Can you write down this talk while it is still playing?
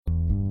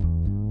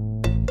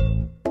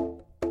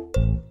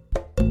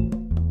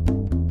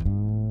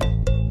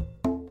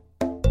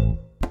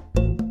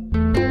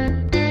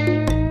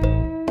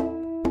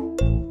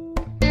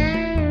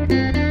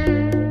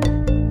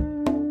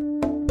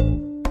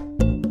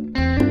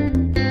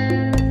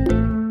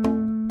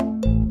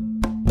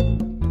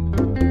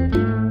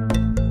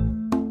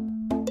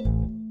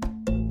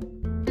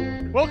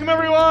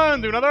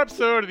welcome to another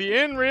episode of the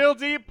In Real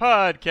Deep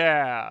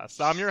podcast.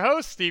 I'm your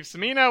host, Steve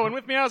Semino, and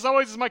with me as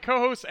always is my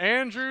co-host,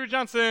 Andrew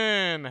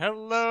Johnson.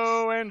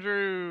 Hello,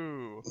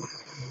 Andrew.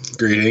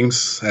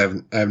 Greetings. I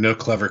have no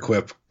clever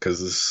quip because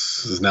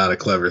this is not a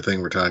clever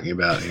thing we're talking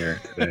about here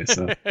today.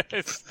 So.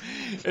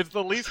 it's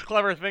the least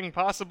clever thing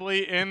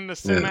possibly in the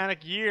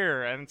cinematic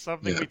year, and it's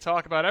something we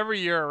talk about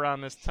every year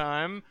around this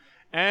time.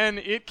 And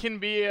it can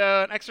be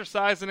an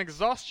exercise in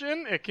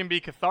exhaustion. It can be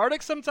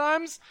cathartic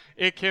sometimes.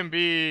 It can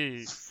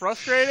be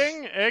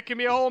frustrating. It can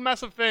be a whole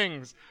mess of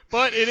things.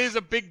 But it is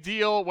a big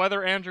deal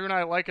whether Andrew and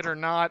I like it or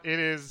not. It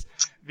is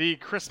the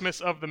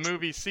Christmas of the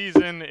movie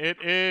season.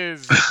 It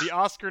is the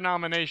Oscar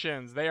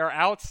nominations. They are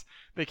out.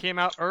 They came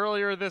out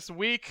earlier this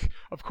week.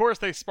 Of course,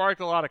 they sparked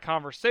a lot of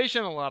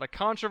conversation, a lot of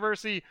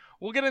controversy.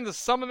 We'll get into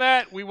some of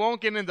that. We won't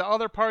get into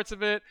other parts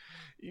of it.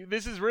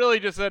 This is really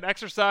just an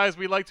exercise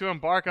we like to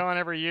embark on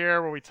every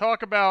year where we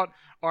talk about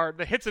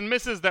the hits and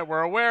misses that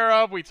we're aware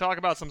of. We talk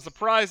about some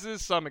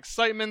surprises, some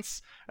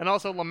excitements, and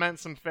also lament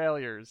some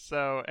failures.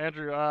 So,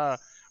 Andrew,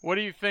 what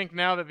do you think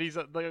now that these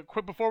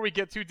before we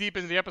get too deep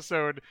into the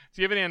episode,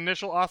 do you have any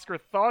initial Oscar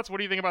thoughts? What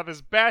do you think about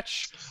this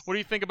batch? What do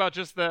you think about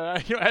just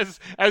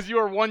as you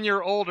are 1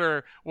 year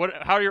older,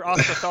 how your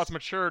Oscar thoughts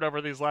matured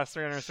over these last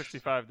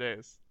 365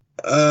 days?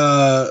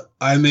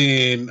 I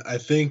mean, I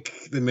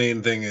think the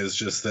main thing is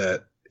just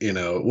that, you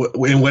know,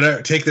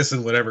 take this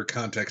in whatever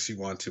context you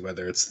want to,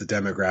 whether it's the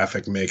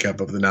demographic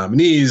makeup of the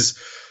nominees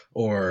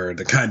or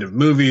the kind of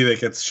movie that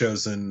gets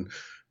chosen.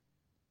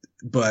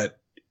 But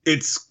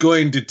it's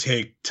going to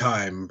take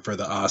time for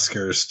the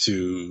Oscars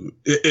to,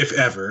 if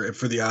ever,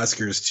 for the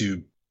Oscars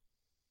to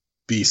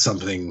be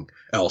something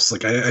else.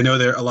 Like I know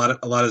there a lot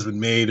has been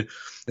made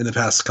in the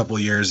past couple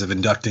of years of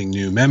inducting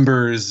new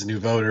members, new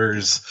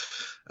voters.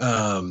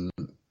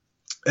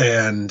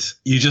 And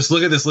you just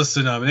look at this list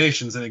of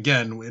nominations, and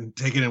again,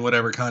 take it in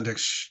whatever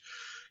context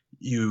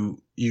you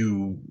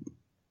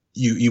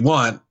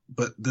want,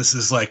 but this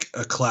is like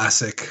a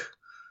classic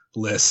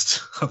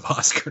list of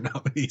Oscar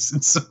nominees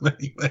in so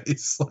many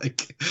ways.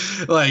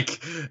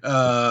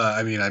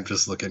 I mean, I'm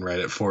just looking right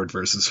at Ford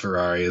versus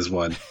Ferrari as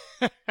one,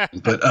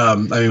 but I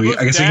mean,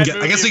 I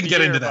guess we can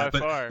get into that,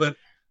 but.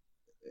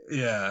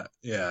 Yeah.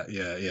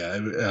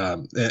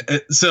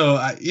 So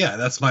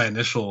that's my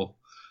initial.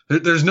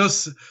 There's no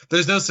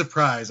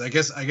surprise. I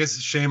guess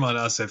shame on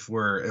us if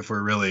we're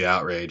really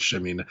outraged. I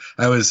mean,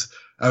 I was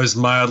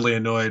mildly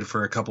annoyed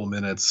for a couple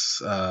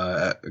minutes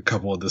at a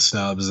couple of the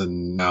snubs,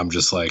 and now I'm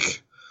just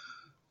like,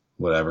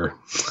 whatever.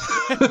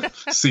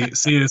 see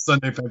you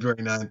Sunday, February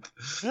 9th.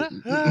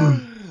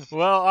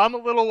 Well, I'm a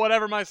little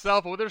whatever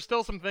myself, but there's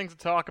still some things to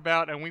talk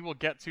about, and we will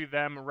get to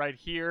them right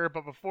here.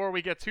 But before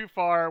we get too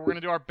far, we're going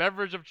to do our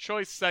beverage of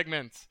choice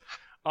segment.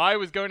 I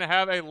was going to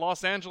have a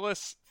Los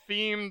Angeles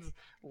themed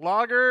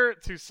lager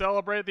to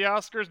celebrate the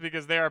Oscars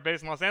because they are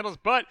based in Los Angeles,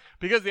 but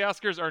because the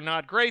Oscars are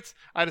not great,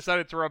 I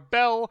decided to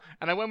rebel,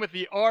 and I went with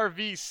the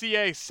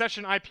RVCA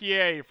Session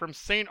IPA from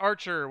St.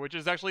 Archer, which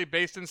is actually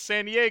based in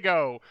San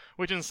Diego,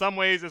 which in some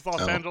ways is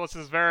Los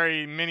Angeles'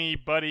 very mini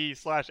buddy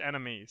 /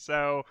 enemy.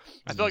 So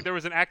I feel like there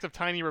was an act of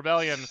tiny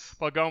rebellion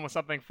while going with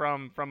something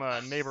from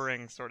a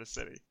neighboring sort of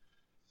city.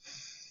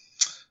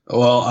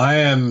 Well, I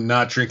am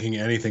not drinking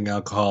anything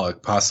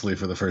alcoholic, possibly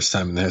for the first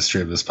time in the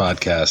history of this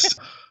podcast.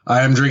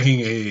 I am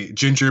drinking a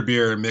ginger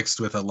beer mixed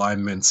with a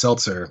lime mint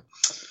seltzer,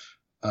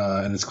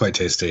 and it's quite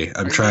tasty.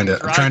 I'm trying to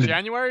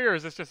January, or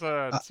is this just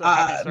a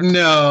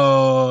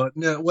no?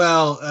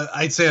 Well,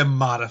 I'd say a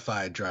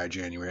modified dry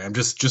January. I'm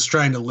just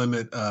trying to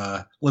limit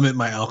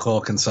my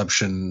alcohol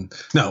consumption.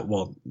 No,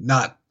 well,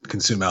 not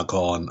consume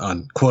alcohol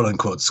on quote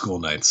unquote school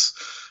nights.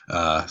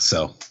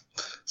 So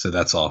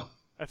that's all.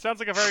 That sounds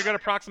like a very good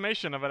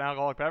approximation of an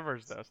alcoholic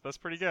beverage, though. So that's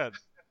pretty good.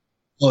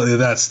 Well,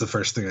 that's the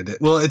first thing I did.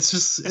 Well, it's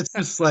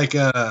just like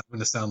I'm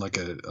gonna sound like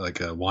a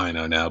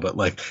wino now, but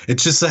like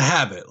it's just a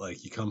habit.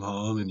 Like you come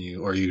home and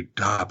you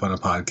hop on a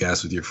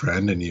podcast with your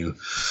friend and you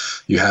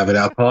have an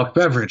alcoholic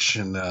beverage,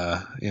 and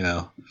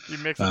you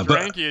mix a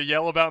drink, you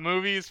yell about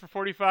movies for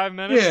 45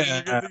 minutes, and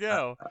you're good to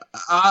go.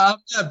 I'm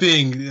not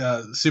being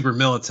super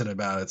militant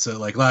about it. So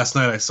like last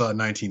night I saw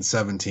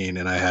 1917,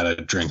 and I had a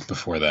drink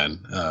before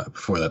then,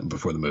 before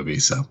the movie.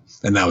 So,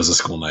 and that was a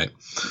school night.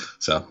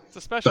 So it's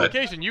a special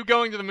occasion. You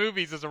going to the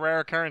movies is a rare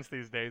occurrence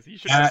these days. You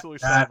should absolutely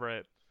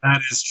celebrate. That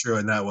is true,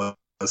 and that was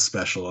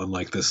special,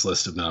 unlike this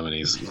list of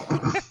nominees.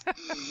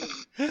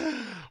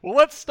 Well,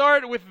 let's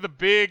start with the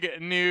big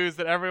news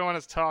that everyone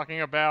is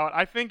talking about.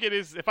 I think it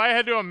is, if I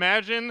had to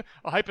imagine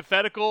a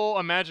hypothetical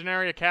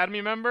imaginary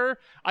Academy member,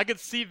 I could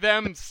see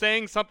them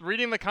saying something,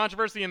 reading the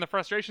controversy and the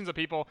frustrations of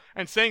people,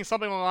 and saying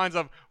something along the lines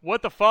of,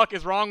 what the fuck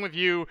is wrong with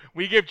you?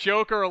 We give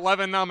Joker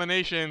 11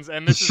 nominations,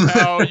 and this is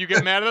how you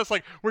get mad at us?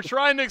 Like, we're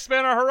trying to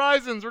expand our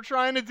horizons. We're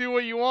trying to do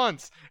what you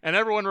want. And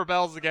everyone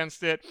rebels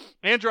against it.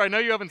 Andrew, I know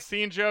you haven't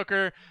seen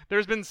Joker.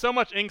 There's been so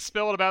much ink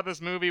spilled about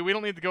this movie. We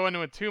don't need to go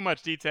into it too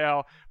much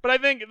detail. But I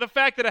think the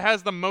fact that it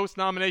has the most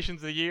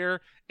nominations of the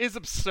year is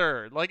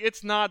absurd. Like,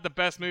 it's not the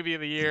best movie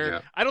of the year.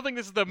 Yeah. I don't think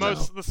this is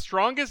the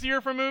strongest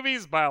year for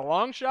movies by a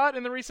long shot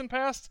in the recent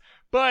past.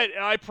 But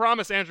I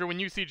promise, Andrew, when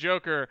you see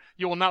Joker,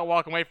 you will not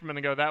walk away from it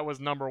and go, that was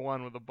number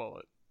one with a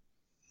bullet.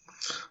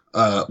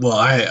 Well,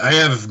 I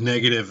have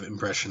negative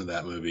impression of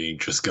that movie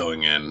just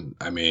going in.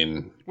 I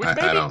mean, which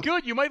may be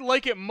good. You might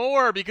like it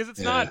more because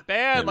it's not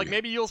bad. Maybe. Like,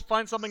 maybe you'll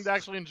find something to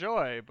actually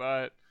enjoy,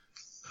 but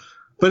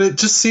it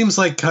just seems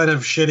like kind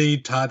of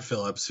shitty. Todd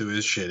Phillips, who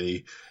is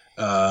shitty,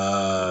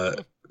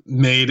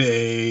 made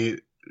a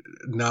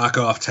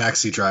knockoff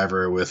Taxi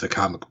Driver with a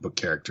comic book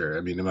character.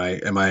 I mean,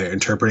 am I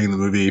interpreting the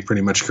movie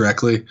pretty much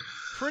correctly?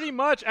 Pretty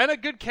much, and a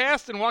good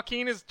cast, and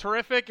Joaquin is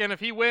terrific, and if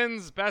he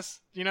wins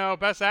best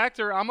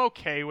actor, I'm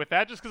okay with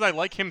that, just because I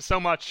like him so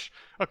much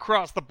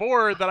across the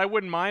board that I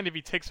wouldn't mind if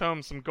he takes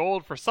home some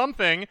gold for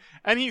something,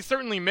 and he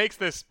certainly makes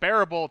this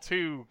bearable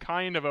to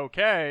kind of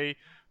okay.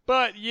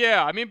 But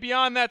yeah, I mean,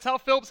 beyond that,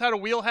 Todd Phillips had a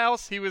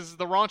wheelhouse. He was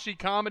the raunchy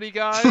comedy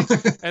guy,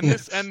 and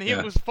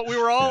we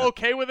were all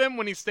okay with him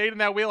when he stayed in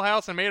that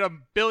wheelhouse and made $1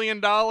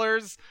 billion.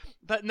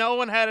 That no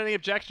one had any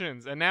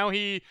objections, and now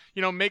he,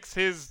 makes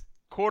his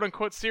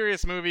quote-unquote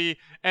serious movie,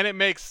 and it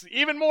makes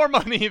even more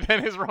money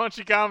than his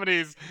raunchy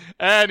comedies,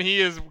 and he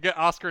is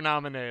Oscar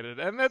nominated.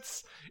 And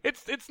it's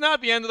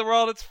not the end of the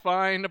world. It's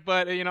fine,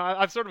 but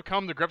I've sort of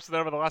come to grips with it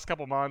over the last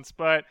couple months.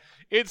 But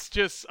it's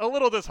just a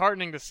little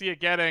disheartening to see it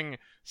getting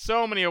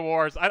so many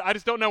awards. I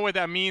just don't know what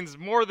that means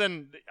more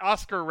than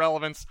Oscar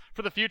relevance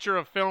for the future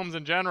of films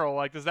in general.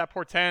 Like, does that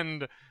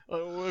portend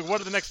what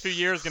are the next few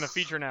years going to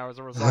feature now as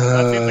a result?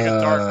 That seems like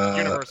a dark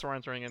universe we're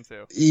entering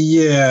into.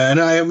 Yeah,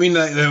 and I mean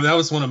that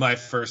was one of my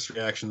first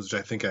reactions, which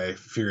I think I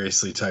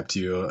furiously typed to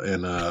you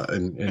in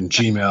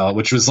Gmail,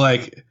 which was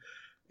like,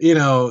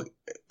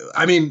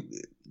 I mean,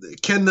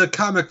 can the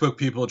comic book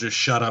people just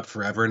shut up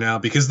forever now,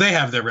 because they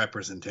have their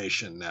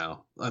representation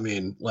now? I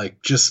mean,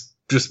 like, just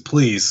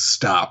please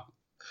stop.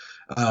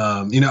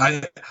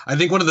 I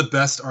think one of the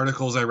best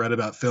articles I read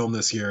about film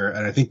this year,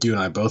 and I think you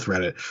and I both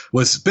read it,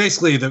 was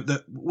basically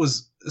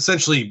was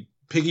essentially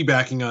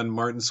piggybacking on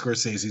Martin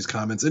Scorsese's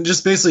comments and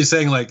just basically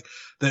saying like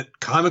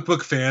that comic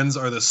book fans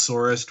are the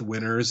sorest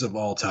winners of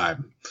all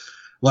time.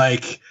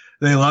 Like,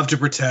 they love to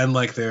pretend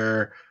like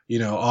they're,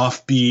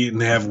 offbeat and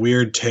they have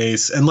weird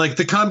tastes, and like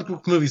the comic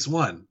book movies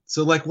won.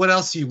 So like, what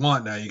else do you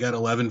want now? You got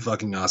 11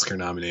 fucking Oscar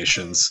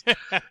nominations.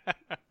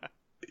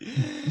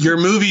 Your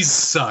movies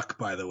suck,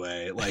 by the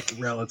way, like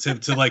relative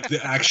to like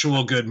the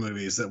actual good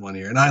movies that won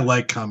here. And I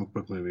like comic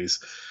book movies,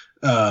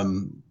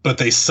 but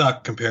they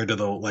suck compared to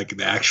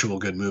the actual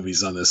good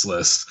movies on this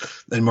list.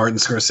 And Martin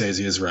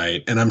Scorsese is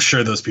right, and I'm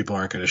sure those people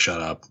aren't going to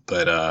shut up.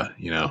 But I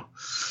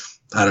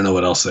don't know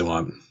what else they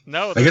want.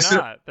 No, they're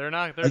not. They're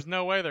not. There's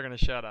no way they're going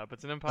to shut up.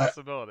 It's an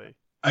impossibility.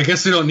 I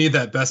guess we don't need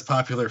that best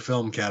popular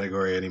film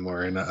category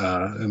anymore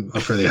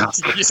for the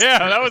Oscars.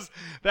 Yeah,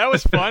 that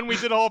was fun. We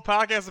did a whole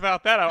podcast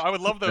about that. I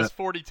would love those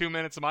 42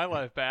 minutes of my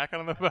life back. I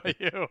don't know about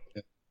you.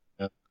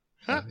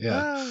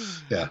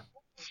 Yeah.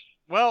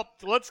 Well,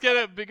 let's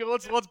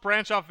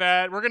branch off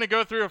that. We're going to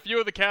go through a few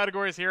of the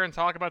categories here and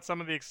talk about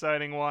some of the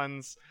exciting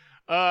ones.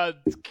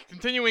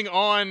 Continuing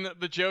on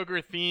the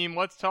Joker theme,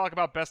 let's talk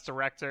about Best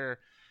Director.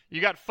 You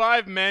got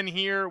 5 men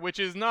here, which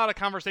is not a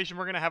conversation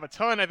we're going to have a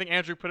ton. I think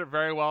Andrew put it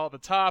very well at the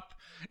top.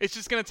 It's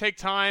just going to take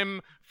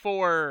time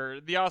for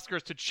the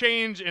Oscars to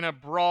change in a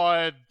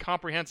broad,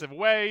 comprehensive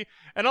way.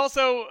 And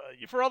also,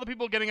 for all the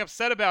people getting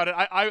upset about it,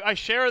 I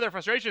share their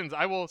frustrations.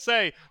 I will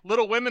say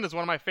Little Women is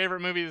one of my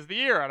favorite movies of the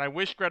year, and I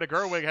wish Greta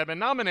Gerwig had been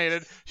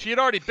nominated. She had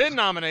already been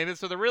nominated,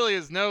 so there really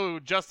is no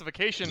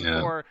justification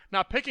for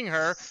not picking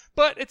her.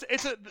 But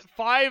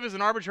 5 is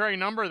an arbitrary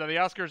number that the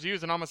Oscars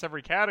use in almost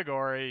every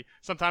category,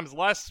 sometimes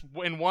less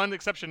in one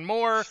exception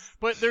more.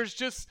 But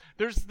there's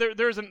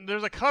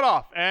a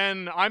cutoff,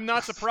 and I'm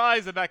not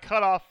surprised that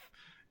cutoff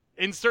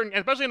in certain,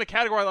 especially in a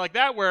category like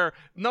that where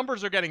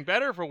numbers are getting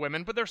better for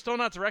women, but they're still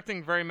not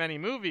directing very many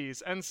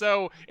movies. And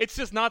so it's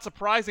just not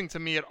surprising to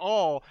me at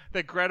all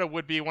that Greta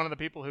would be one of the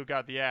people who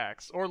got the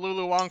axe, or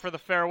Lulu Wang for The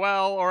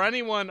Farewell, or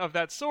anyone of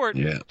that sort.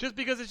 Yeah. Just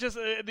because it's just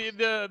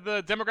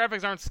the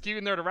demographics aren't skewed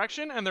in their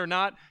direction, and they're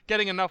not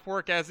getting enough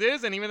work as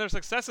is, and even their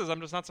successes,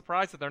 I'm just not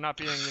surprised that they're not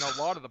being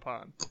lauded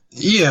upon.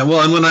 Yeah,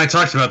 well, and when I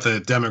talked about the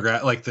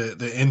demographic, like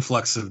the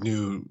influx of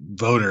new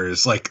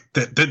voters, like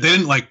they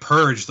didn't like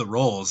purge the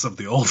rolls of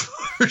the old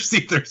voters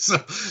either. So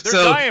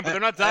they're dying, but they're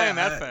not dying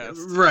that fast.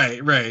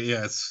 Right.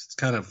 Yeah, it's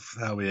kind of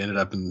how we ended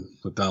up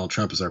with Donald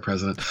Trump as our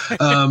president.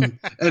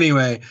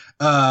 Anyway,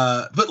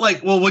 but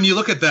like, well, when you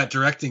look at that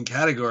directing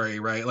category,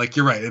 right? Like,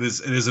 you're right. It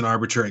is an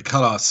arbitrary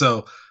cutoff.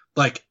 So,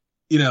 like,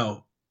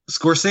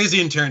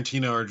 Scorsese and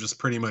Tarantino are just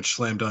pretty much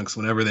slam dunks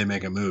whenever they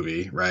make a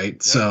movie, right?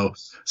 Yeah.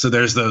 So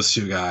there's those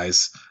two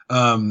guys.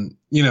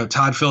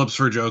 Todd Phillips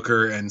for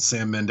Joker and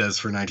Sam Mendes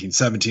for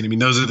 1917. I mean,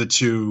 those are the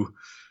two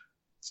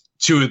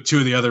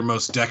of the other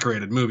most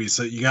decorated movies.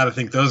 So you got to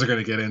think those are going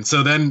to get in.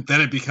 So then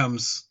it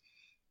becomes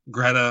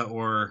Greta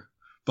or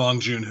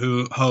Bong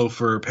Joon-ho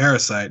for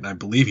Parasite, and I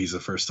believe he's a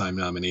first-time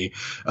nominee.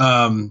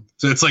 So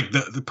it's like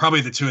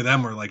probably the two of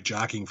them were like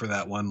jockeying for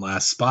that one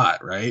last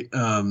spot, right?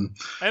 And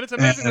it's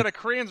amazing that a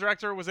Korean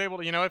director was able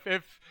to,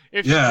 if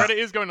Greta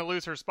is going to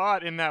lose her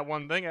spot in that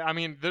one thing, I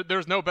mean,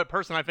 there's no better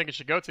person I think it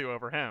should go to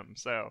over him.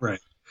 So right.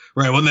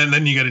 Well,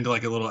 then you get into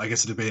like a little, I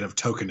guess, a debate of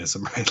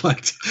tokenism, right?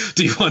 Like,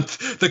 do you want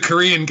the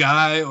Korean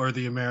guy or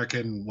the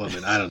American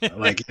woman? I don't know.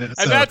 Like, and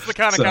that's the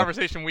kind of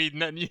conversation you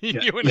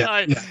and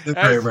I,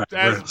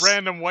 as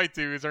random white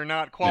dudes, are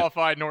not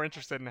qualified nor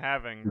interested in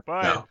having.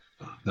 But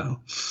no.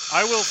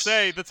 I will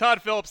say the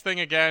Todd Phillips thing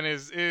again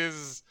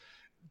is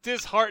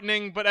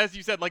disheartening, but as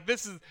you said, like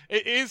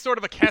it is sort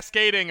of a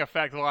cascading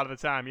effect a lot of the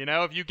time.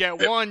 If you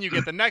get one, you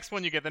get the next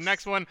one, you get the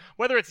next one,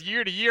 whether it's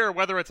year to year,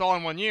 whether it's all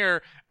in 1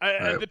 year.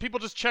 The people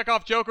just check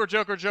off Joker,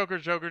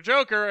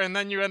 and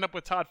then you end up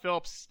with Todd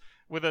Phillips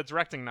with a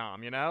directing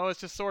nom. It's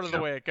just sort of the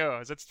way it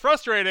goes. It's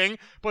frustrating,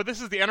 but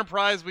this is the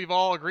enterprise we've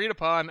all agreed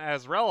upon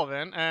as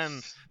relevant,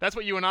 and that's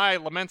what you and I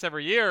lament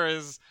every year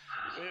is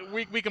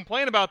we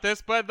complain about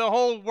this, but the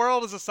whole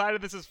world has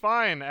decided this is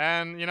fine,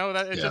 and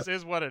that it just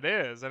is what it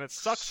is, and it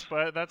sucks,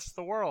 but that's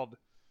the world.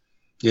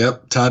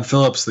 Yep, Todd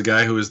Phillips, the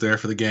guy who was there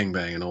for the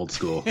gangbang in Old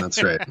School.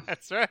 That's right.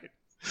 That's right.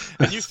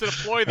 And used to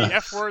deploy the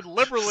F word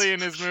liberally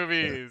in his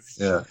movies.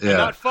 Yeah.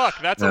 Not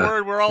fuck. That's a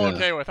word we're all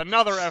okay with.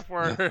 Another F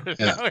word.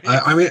 Yeah.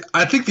 I mean,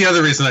 I think the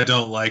other reason I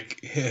don't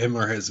like him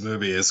or his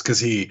movie is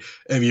because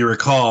if you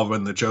recall,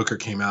 when the Joker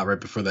came out right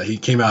before that, he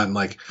came out and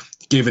like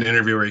gave an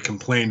interview where he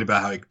complained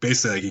about how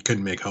he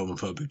couldn't make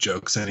homophobic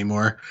jokes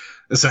anymore.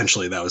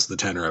 Essentially, that was the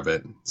tenor of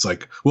it. It's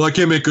like, well, I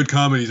can't make good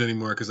comedies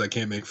anymore because I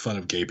can't make fun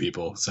of gay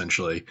people,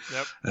 essentially.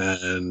 Yep.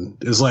 And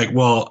it was like,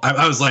 well,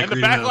 I was like, and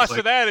the backlash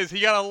to that is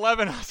he got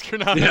 11 Oscar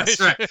nominations.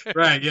 Yes,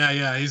 right.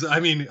 Yeah. He's, I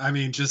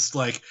mean, just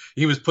like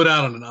he was put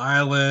out on an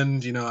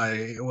island,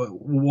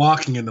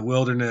 walking in the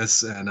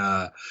wilderness, and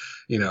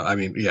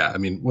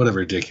what a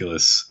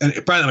ridiculous.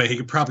 And by the way, he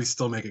could probably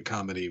still make a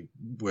comedy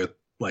with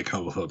like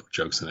homophobic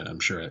jokes in it. I'm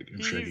sure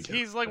he can.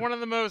 He's like one of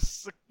the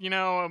most, in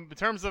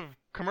terms of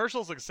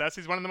commercial success,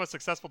 he's one of the most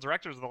successful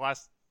directors of the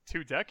last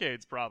 2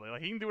 decades, probably.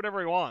 Like, he can do whatever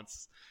he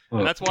wants.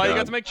 And that's why he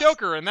got to make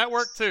Joker, and that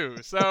worked too.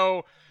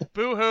 So,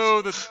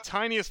 boo-hoo, the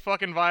tiniest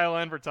fucking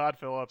violin for Todd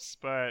Phillips,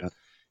 but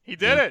he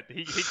did it.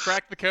 He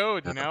cracked the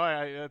code,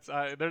 I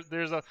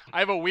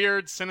have a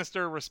weird,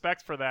 sinister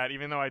respect for that,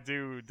 even though I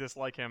do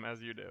dislike him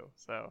as you do.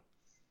 So,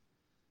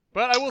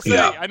 but I will say,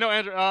 I know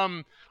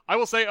Andrew. I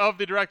will say of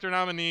the director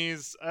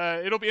nominees,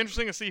 it'll be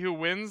interesting to see who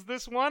wins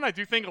this one. I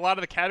do think a lot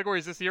of the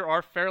categories this year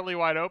are fairly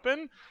wide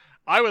open.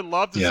 I would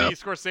love to see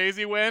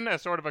Scorsese win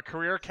as sort of a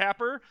career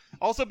capper.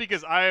 Also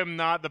because I am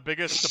not the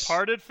biggest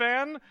Departed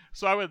fan,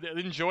 so I would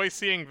enjoy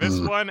seeing this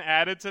one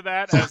added to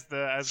that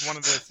as one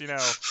of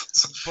the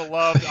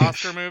beloved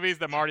Oscar movies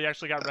that Marty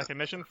actually got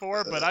recognition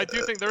for. But I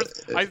do think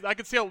I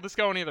could see this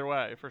going either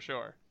way for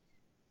sure.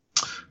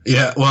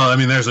 Yeah, well, I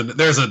mean, there's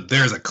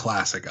a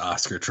classic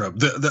Oscar trope.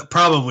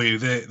 Probably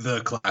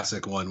the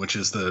classic one, which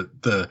is the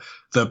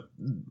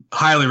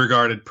highly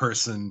regarded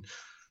person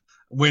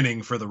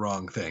winning for the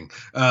wrong thing.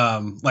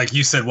 Like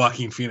you said,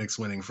 Joaquin Phoenix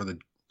winning for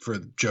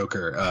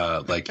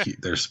Joker.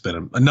 There's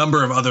been a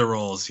number of other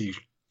roles he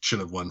should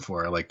have won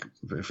for, like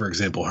for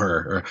example,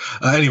 her.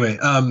 Anyway.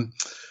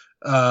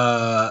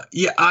 I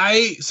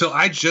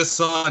just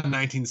saw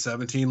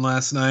 1917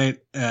 last night,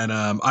 and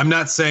I'm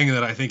not saying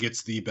that I think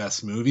it's the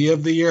best movie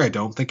of the year. I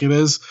don't think it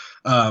is.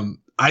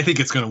 I think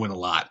it's going to win a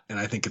lot, and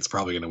I think it's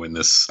probably going to win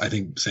this. I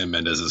think Sam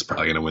Mendes is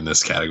probably going to win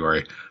this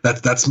category.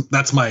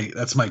 That's my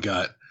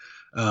gut.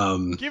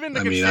 Given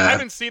the I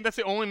haven't seen. That's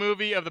the only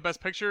movie of the Best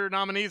Picture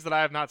nominees that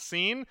I have not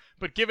seen.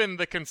 But given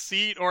the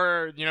conceit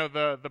or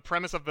the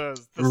premise of the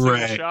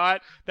single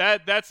shot,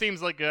 that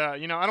seems like I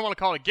don't want to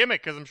call it a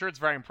gimmick because I'm sure it's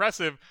very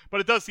impressive, but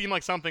it does seem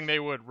like something they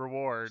would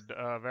reward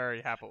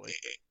very happily.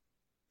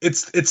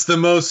 It's the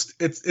most.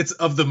 It's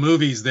of the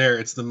movies there.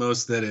 It's the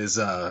most that is.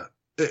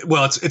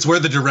 It's where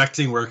the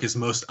directing work is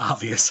most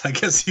obvious, I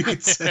guess you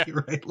could say,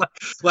 right?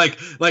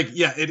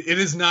 It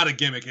is not a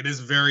gimmick. It is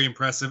very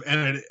impressive,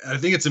 and I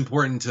think it's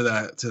important to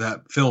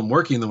that film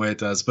working the way it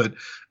does. But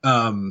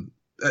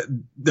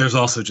there's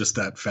also just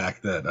that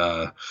fact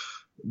that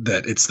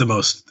it's the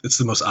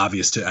most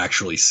obvious to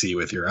actually see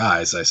with your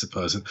eyes, I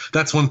suppose. And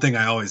that's one thing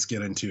I always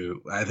get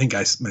into. I think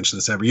I mention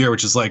this every year,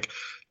 which is like,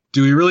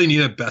 do we really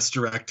need a Best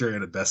Director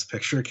and a Best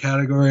Picture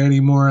category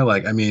anymore?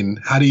 Like, I mean,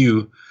 how do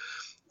you?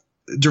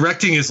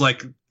 Directing is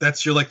like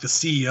you're like the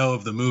CEO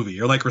of the movie.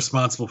 You're like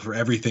responsible for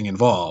everything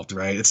involved,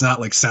 right? It's not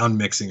like sound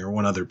mixing or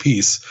one other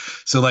piece.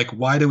 So like,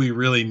 why do we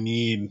really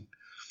need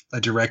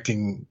a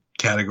directing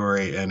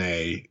category and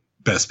a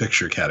Best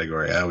Picture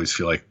category? I always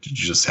feel like you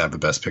just have the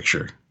Best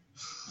Picture.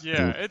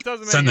 Yeah, it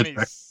doesn't make any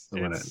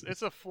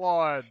it's a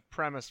flawed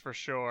premise for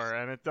sure,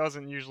 and it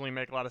doesn't usually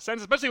make a lot of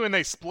sense, especially when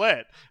they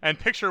split and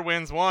picture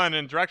wins one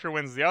and director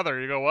wins the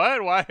other. You go,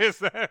 what? Why is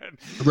that?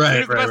 Right, he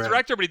was the best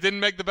director, but he didn't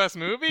make the best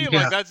movie.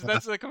 Yeah. Like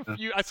that's a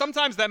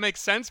sometimes that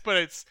makes sense, but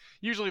it's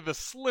usually the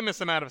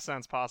slimmest amount of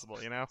sense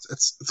possible. You know,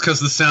 it's because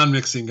the sound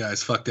mixing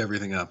guys fucked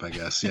everything up, I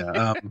guess.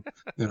 Yeah,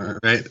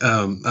 right.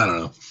 I don't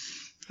know.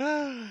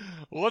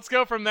 Well, let's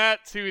go from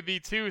that to the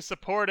 2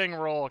 supporting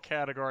role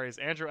categories.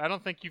 Andrew, I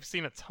don't think you've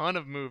seen a ton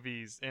of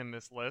movies in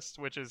this list,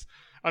 which is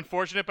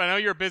unfortunate, but I know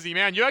you're a busy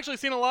man. You've actually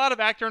seen a lot of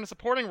actor in a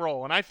supporting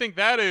role, and I think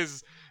that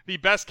is the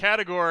best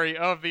category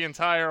of the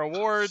entire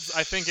awards.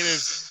 I think it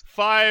is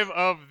 5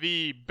 of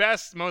the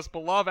best, most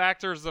beloved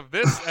actors of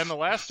this and the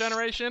last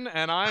generation,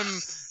 and I'm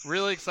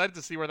really excited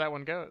to see where that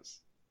one goes.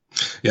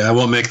 Yeah, I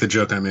won't make the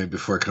joke I made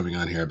before coming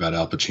on here about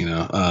Al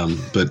Pacino.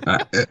 But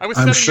I was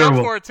I'm setting sure you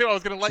up for it too. I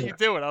was going to let you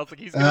do it. I was like,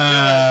 he's going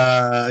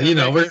to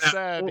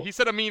he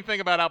said a mean thing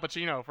about Al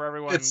Pacino for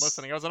everyone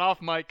listening. It was an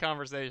off-mic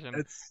conversation.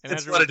 It's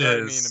Andrew what was it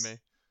very is. mean to me.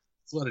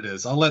 It's what it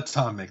is. I'll let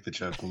Tom make the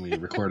joke when we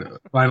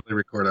finally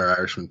record our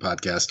Irishman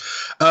podcast.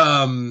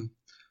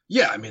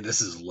 Yeah, I mean,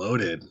 this is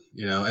loaded,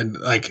 and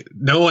like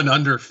no one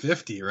under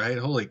 50, right?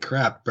 Holy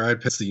crap,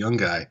 Brad Pitt's the young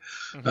guy.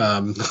 He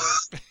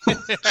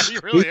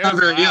really is. Not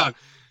very young.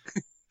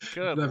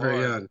 Good Not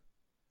very young.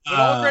 But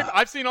all great.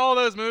 I've seen all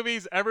those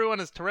movies. Everyone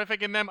is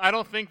terrific in them. I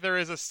don't think there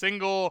is a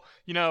single,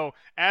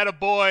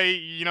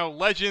 attaboy,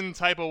 legend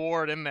type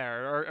award in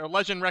there or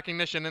legend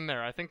recognition in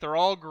there. I think they're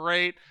all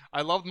great.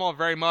 I love them all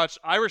very much.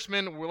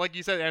 Irishman, like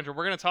you said, Andrew,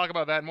 we're going to talk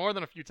about that more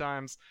than a few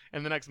times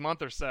in the next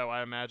month or so,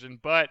 I imagine.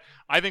 But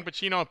I think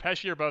Pacino and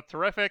Pesci are both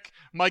terrific.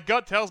 My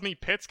gut tells me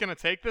Pitt's going to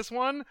take this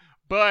one.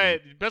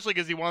 But especially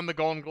because he won the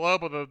Golden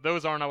Globe, although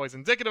those aren't always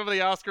indicative of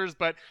the Oscars.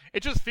 But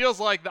it just feels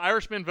like the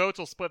Irishman votes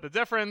will split the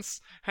difference.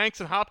 Hanks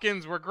and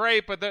Hopkins were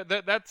great, but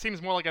that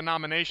seems more like a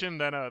nomination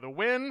than the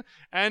win.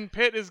 And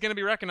Pitt is going to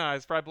be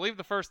recognized for, I believe,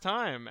 the first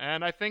time.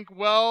 And I think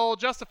well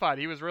justified.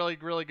 He was really,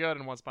 really good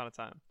in Once Upon a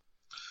Time.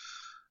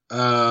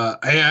 I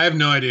have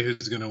no idea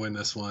who's going to win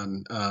this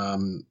one.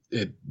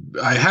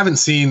 I haven't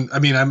seen. I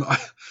mean,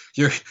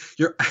 you're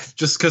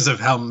just because of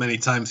how many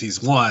times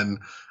he's won.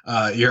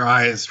 Your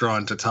eye is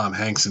drawn to Tom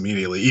Hanks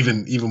immediately,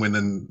 even when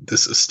then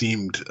his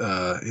esteemed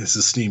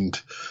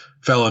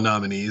fellow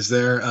nominees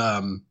there.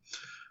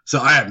 So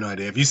I have no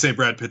idea. If you say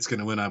Brad Pitt's going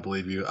to win, I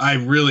believe you. I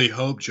really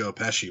hope Joe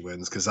Pesci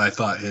wins because I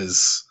thought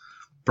his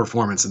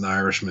performance in The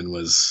Irishman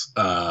was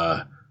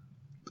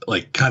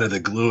like kind of the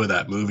glue of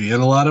that movie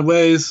in a lot of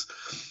ways.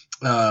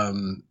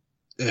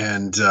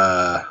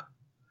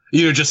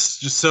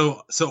 Just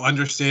so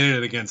understated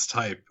and against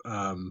type.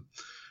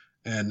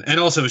 And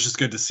also it's just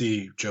good to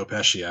see Joe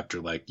Pesci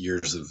after like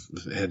years of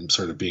him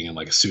sort of being in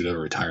like a pseudo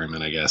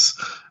retirement, I guess.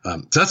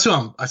 So that's who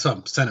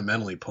I'm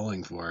sentimentally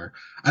pulling for.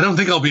 I don't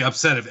think I'll be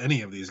upset if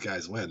any of these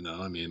guys win,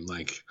 though. I mean,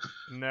 like,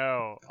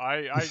 no,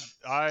 I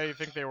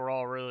think they were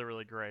all really,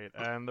 really great,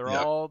 and they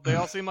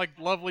all seem like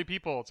lovely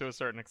people to a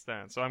certain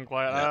extent. So I'm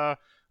glad. Yeah.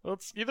 Well,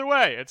 either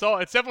way, it's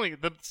definitely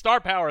the star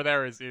power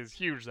there is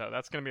huge though.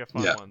 That's gonna be a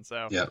fun one.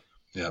 So yeah.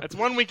 It's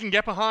one we can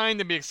get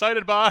behind and be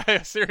excited by,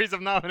 a series of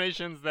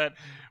nominations that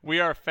we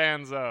are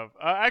fans of.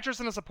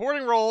 Actress in a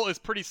supporting role is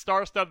pretty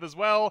star-studded as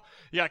well.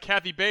 You got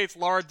Kathy Bates,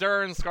 Laura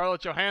Dern,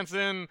 Scarlett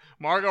Johansson,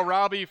 Margot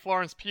Robbie,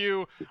 Florence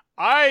Pugh.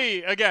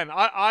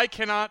 I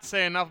cannot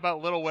say enough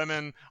about Little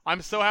Women.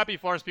 I'm so happy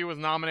Florence Pugh was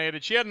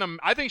nominated.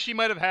 I think she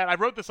might have had, I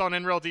wrote this on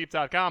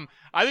InRealDeep.com,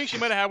 I think she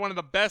might have had one of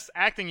the best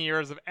acting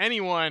years of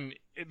anyone,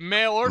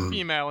 male or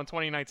female, in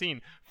 2019.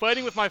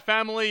 Fighting with My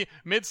Family,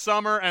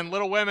 Midsummer, and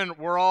Little Women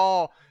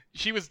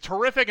she was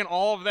terrific in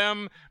all of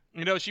them.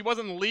 She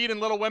wasn't the lead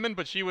in Little Women,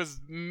 but she was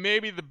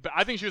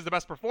I think she was the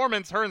best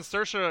performance. Her and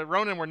Saoirse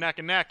Ronan were neck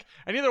and neck.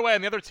 And either way,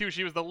 in the other two,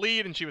 she was the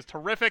lead and she was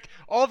terrific.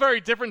 All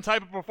very different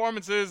type of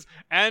performances.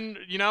 And,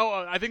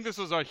 I think this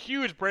was a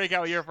huge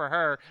breakout year for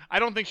her. I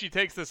don't think she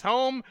takes this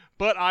home,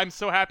 but I'm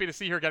so happy to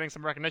see her getting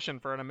some recognition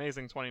for an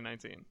amazing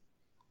 2019.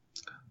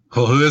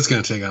 Well, who is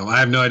going to take him?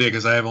 I have no idea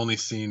because I have only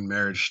seen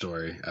Marriage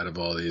Story out of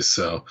all these.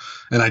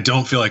 And I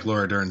don't feel like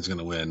Laura Dern's going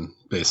to win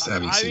based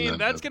having seen that. I mean,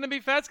 that's going to be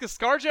fast because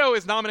ScarJo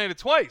is nominated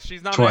twice.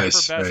 She's nominated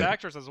for Best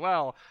Actress as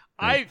well.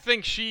 Right. I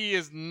think she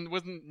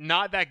was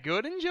not that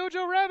good in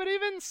Jojo Rabbit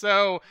even.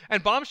 So,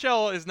 and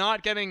Bombshell is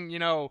not getting,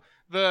 I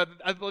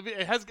believe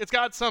it's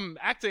got some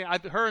acting.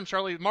 Her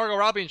and Margot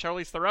Robbie and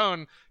Charlize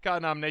Theron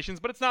got nominations,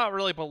 but it's not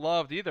really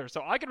beloved either.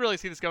 So I could really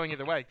see this going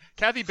either way.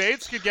 Kathy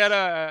Bates could get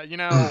a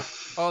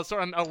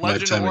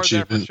legend award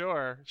there for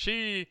sure.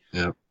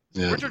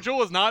 Richard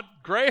Jewell is not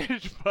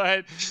great,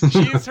 but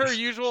she's her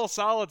usual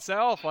solid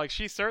self. Like,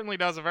 she certainly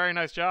does a very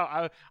nice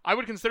job. I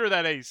would consider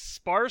that a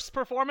sparse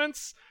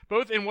performance,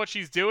 both in what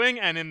she's doing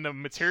and in the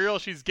material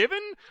she's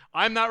given.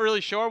 I'm not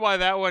really sure why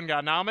that one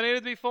got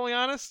nominated, to be fully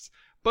honest.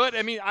 But,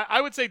 I mean,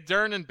 I would say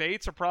Dern and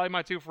Bates are probably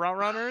my two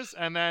frontrunners,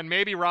 and then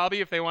maybe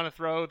Robbie if they want to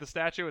throw the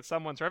statue at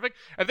someone terrific.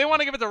 If they want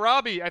to give it to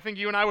Robbie, I think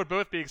you and I would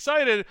both be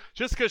excited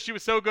just because she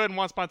was so good in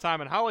Once Upon a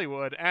Time in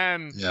Hollywood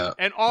and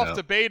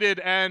oft-debated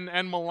and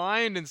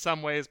maligned in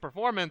some ways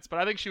performance, but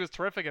I think she was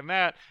terrific in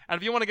that. And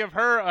if you want to give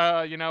her,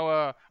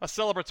 a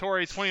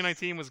celebratory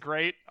 2019 was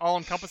great,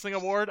 all-encompassing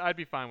award, I'd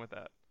be fine with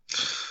that.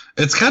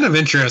 It's kind of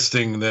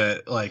interesting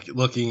that, like,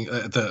 looking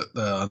at the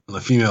on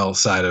the female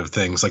side of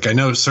things, like I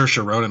know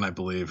Saoirse Ronan, I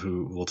believe,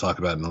 who we'll talk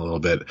about in a little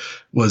bit,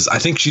 I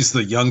think she's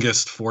the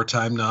youngest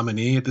 4-time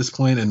nominee at this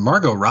point, and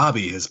Margot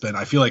Robbie has been,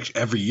 I feel like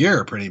every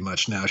year pretty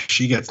much now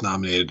she gets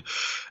nominated,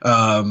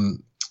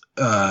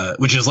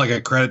 which is like a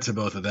credit to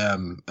both of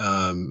them,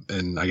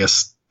 and I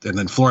guess, and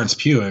then Florence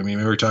Pugh. I mean,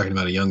 we were talking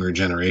about a younger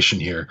generation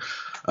here.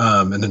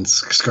 And then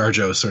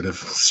ScarJo sort of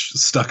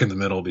stuck in the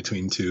middle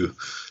between two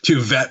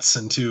vets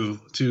and two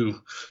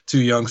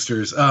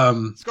youngsters.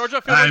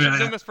 ScarJo feels like she's been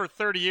doing this for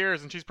 30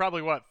 years, and she's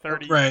probably,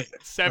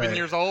 37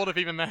 years old, if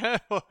even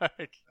that.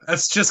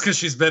 That's just because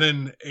she's been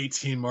in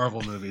 18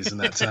 Marvel movies in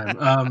that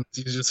time.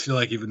 You just feel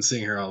like you've been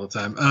seeing her all the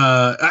time.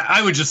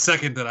 I would just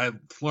second that.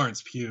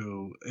 Florence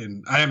Pugh,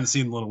 and I haven't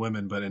seen Little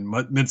Women, but in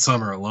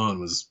Midsummer alone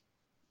was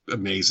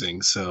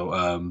amazing.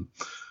 So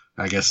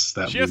I guess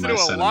that she has to do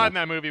a lot in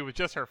that movie with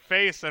just her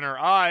face and her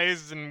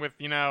eyes, and with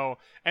and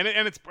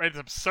it's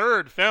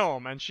absurd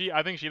film, and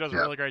I think she does a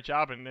really great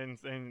job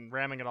in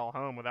ramming it all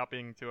home without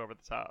being too over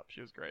the top.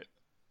 She was great.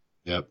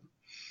 Yep,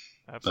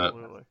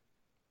 absolutely.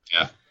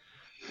 Yeah.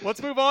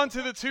 Let's move on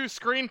to the 2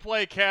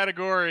 screenplay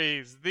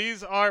categories.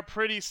 These are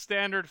pretty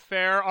standard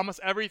fare. Almost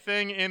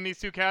everything in these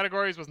 2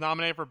 categories was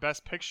nominated for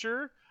Best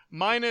Picture,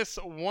 minus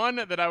one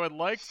that I would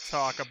like to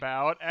talk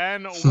about,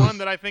 and one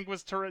that I think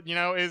was,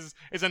 is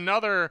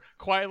another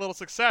quiet little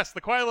success.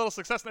 The quiet little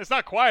success, it's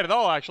not quiet at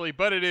all, actually,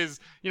 but it is,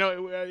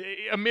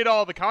 amid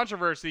all the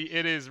controversy,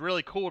 it is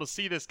really cool to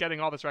see this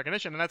getting all this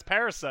recognition, and that's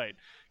Parasite,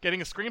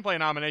 getting a screenplay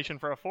nomination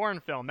for a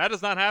foreign film. That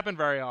does not happen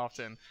very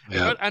often.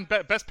 Yeah. And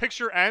Best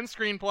Picture and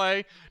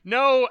Screenplay,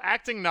 no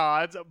acting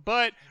nods,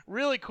 but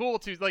really cool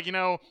to,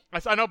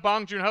 I know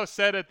Bong Joon-ho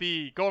said at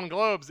the Golden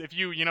Globes, if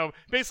you,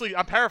 basically,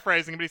 I'm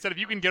paraphrasing, but he said if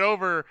you can get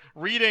over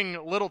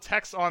reading little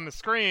text on the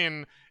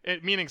screen,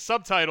 meaning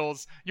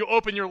subtitles, you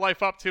open your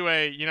life up to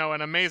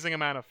an amazing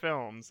amount of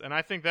films. And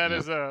I think that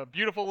is a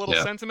beautiful little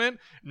sentiment.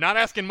 Not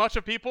asking much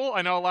of people.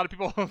 I know a lot of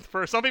people,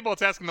 for some people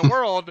it's asking the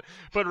world,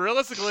 but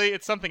realistically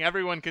it's something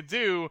everyone could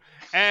do.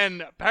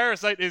 And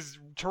Parasite is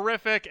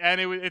terrific,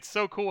 and it's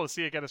so cool to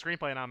see it get a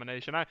screenplay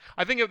nomination. I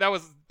think that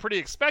was pretty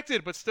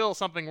expected, but still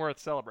something worth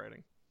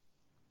celebrating.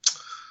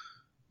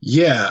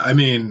 Yeah, I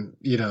mean,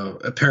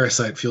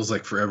 Parasite feels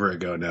like forever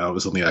ago now. It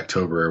was only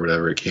October or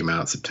whatever it came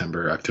out,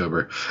 September,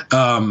 October.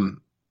 And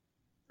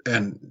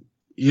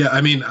yeah,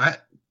 I mean,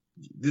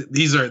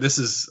 this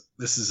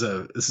is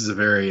a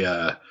very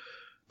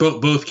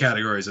both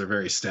categories are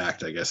very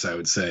stacked, I guess I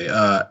would say.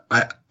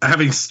 I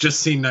having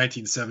just seen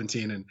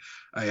 1917, and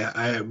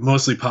I am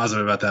mostly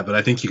positive about that, but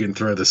I think you can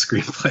throw the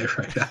screenplay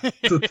right out.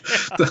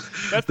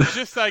 That's the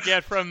gist I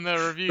get from the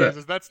reviews,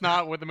 is that's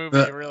not what the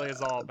movie really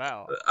is all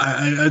about.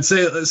 I'd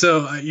say,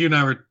 so you and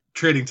I were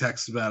trading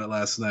texts about it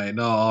last night.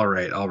 No, I'll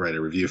write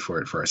a review for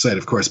it for our site,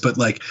 of course. But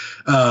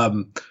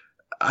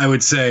I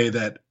would say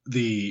that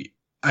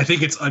I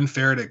think it's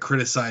unfair to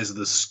criticize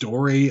the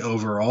story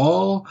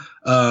overall.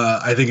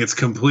 I think it's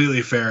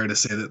completely fair to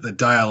say that the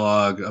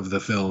dialogue of the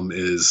film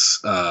is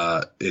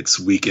its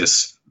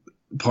weakest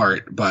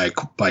part by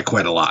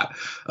quite a lot.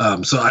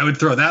 So I would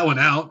throw that one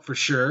out for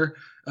sure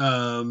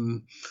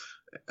in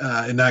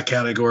that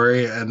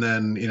category. And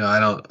then I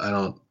don't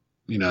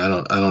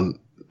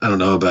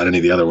know about any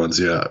of the other ones.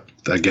 Yeah.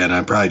 Again,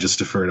 I probably just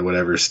defer to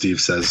whatever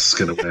Steve says is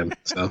going to win.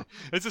 So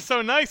this is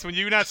so nice when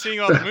you're not seeing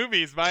all the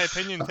movies. My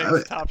opinion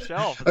takes top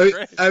shelf.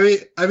 I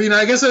mean,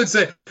 I guess I would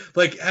say,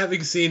 like,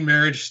 having seen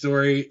Marriage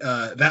Story,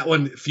 that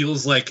one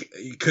feels like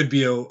it could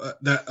be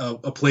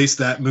a place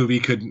that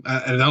movie could. And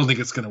I don't think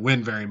it's going to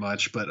win very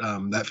much, but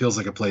that feels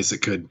like a place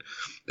it could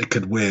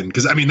win,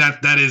 because I mean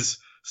that's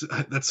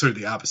sort of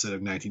the opposite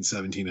of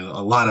 1917.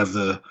 A lot of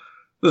the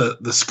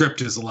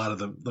script is a lot of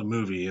the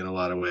movie in a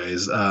lot of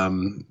ways.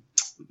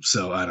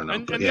 So I don't know.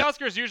 And the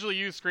Oscars usually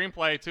use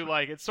screenplay to,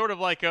 like, it's sort of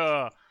like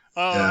a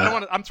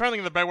I'm trying to think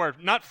of the better word.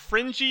 Not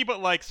fringy,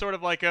 but like sort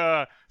of like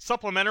a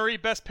supplementary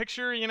Best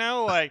Picture,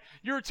 like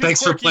you're too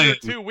quirky, you're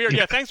too weird.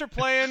 Yeah, thanks for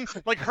playing.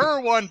 Like, Her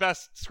won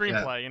Best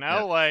Screenplay,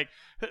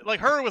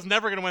 like Her was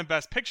never going to win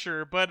Best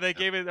Picture, but they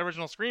gave it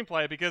original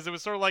screenplay because it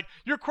was sort of like,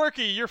 you're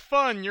quirky, you're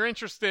fun, you're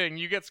interesting,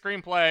 you get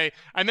screenplay,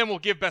 and then we'll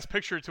give Best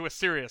Picture to a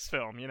serious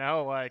film,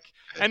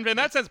 and in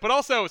that sense. But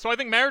also, so I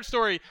think Marriage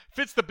Story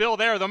fits the bill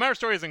there, though Marriage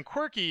Story isn't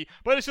quirky,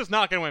 but it's just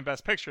not going to win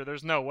Best Picture.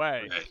 There's no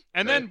way.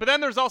 But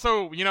then there's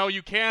also,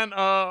 you can't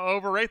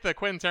overrate the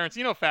Quentin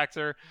Tarantino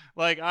factor.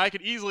 Like, I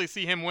could easily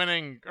see him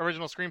winning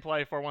original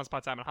screenplay for Once Upon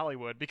a Time in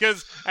Hollywood,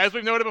 because, as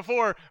we've noted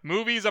before,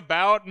 movies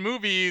about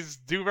movies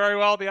do very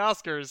well at the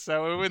Oscars.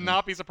 So it would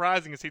not be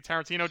surprising to see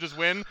Tarantino just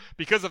win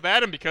because of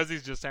that, and because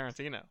he's just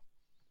Tarantino.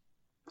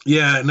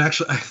 Yeah, and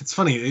actually, it's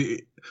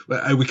funny.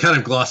 We kind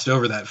of glossed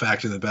over that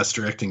fact in the best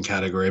directing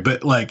category,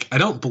 but like, I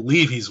don't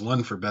believe he's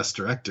won for best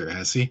director,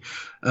 has he?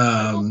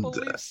 I don't Um,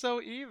 believe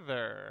so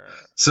either.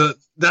 so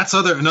that's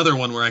another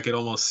one where I could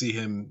almost see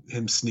him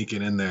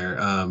sneaking in there.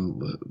 Or I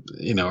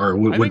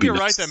would think be you're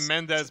right nice. that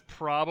Mendes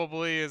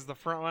probably is the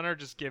front runner,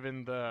 just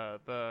given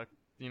the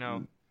Yeah,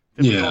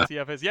 difficulty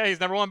of his. Yeah,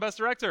 he's never won Best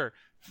Director.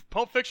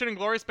 Pulp Fiction and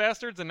Glorious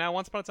Bastards, and now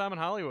Once Upon a Time in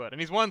Hollywood,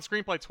 and he's won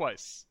screenplay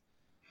twice.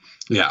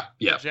 yeah.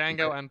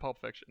 Django and Pulp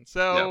Fiction.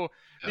 So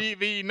Yeah.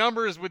 the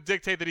numbers would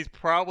dictate that he's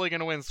probably going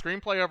to win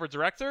screenplay over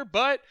director,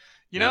 but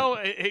you know,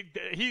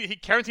 he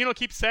Tarantino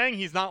keeps saying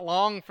he's not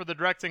long for the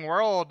directing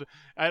world.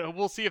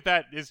 We'll see if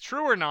that is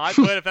true or not.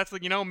 But if that's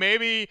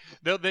maybe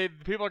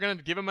people are going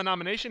to give him a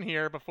nomination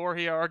here before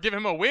or give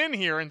him a win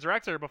here in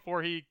director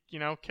before he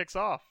kicks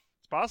off.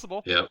 It's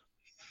possible.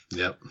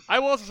 Yep. I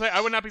will also say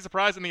I would not be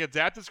surprised in the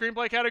adapted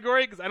screenplay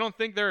category because I don't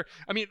think they're.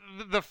 I mean,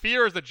 the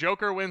fear is the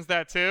Joker wins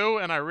that too,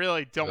 and I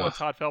really don't want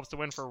Todd Phelps to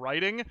win for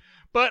writing.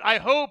 But I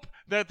hope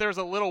that there's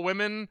a Little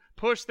Women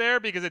push there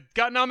because it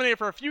got nominated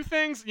for a few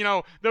things.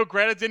 Though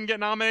Greta didn't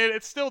get nominated,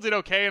 it still did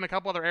okay in a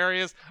couple other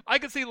areas. I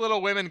could see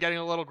Little Women getting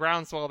a little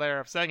groundswell there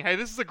of saying, hey,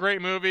 this is a great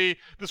movie.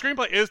 The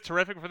screenplay is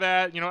terrific for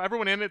that.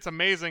 Everyone in it's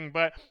amazing.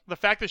 But the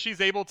fact that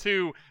she's able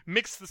to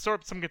mix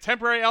some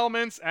contemporary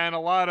elements and a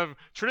lot of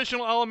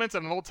traditional elements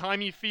and an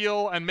old-timey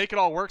feel and make it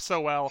all work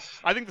so well,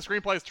 I think the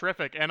screenplay is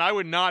terrific. And I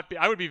would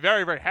be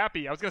very, very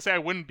happy. I was going to say I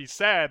wouldn't be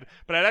sad,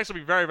 but I'd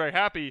actually be very, very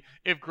happy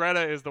if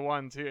Greta is the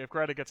one if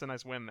Greta gets a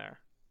nice win there.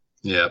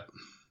 Yep.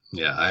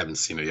 Yeah, I haven't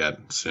seen it yet.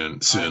 Soon.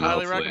 I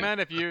highly hopefully.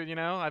 recommend if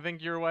I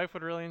think your wife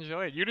would really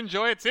enjoy it. You'd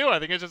enjoy it too. I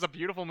think it's just a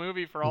beautiful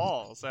movie for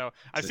all. So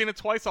I've seen it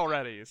twice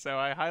already. So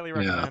I highly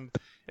recommend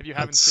if you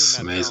haven't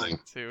seen that amazing.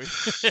 film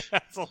too.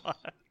 That's a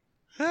lot.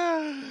 All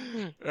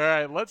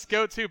right, let's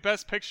go to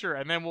Best Picture,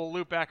 and then we'll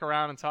loop back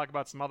around and talk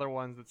about some other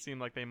ones that seem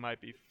like they might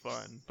be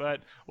fun.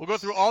 But we'll go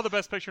through all the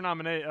Best Picture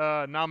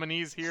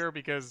nominees here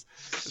because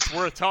it's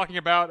worth talking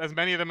about as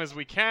many of them as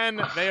we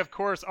can. They, of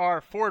course, are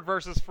Ford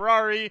versus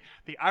Ferrari,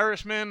 The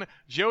Irishman,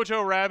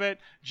 Jojo Rabbit,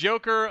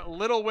 Joker,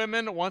 Little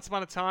Women, Once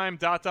Upon a Time, ...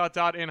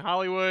 in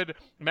Hollywood,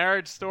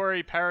 Marriage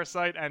Story,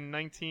 Parasite, and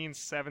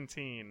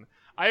 1917.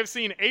 I have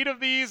seen 8 of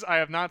these. I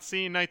have not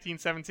seen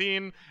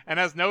 1917, and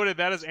as noted,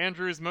 that is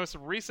Andrew's most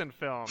recent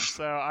film.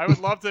 So I would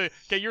love to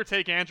get your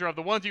take, Andrew, of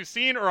the ones you've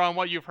seen or on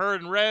what you've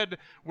heard and read,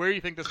 where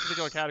you think this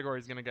particular category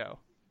is going to go.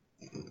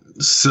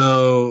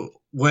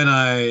 So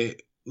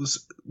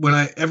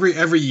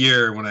every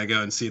year when I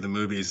go and see the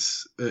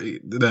movies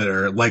that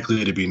are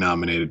likely to be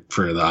nominated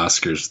for the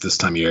Oscars this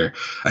time of year,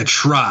 I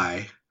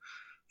try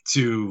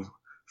to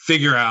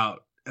figure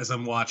out as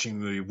I'm watching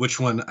the movie which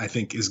one I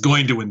think is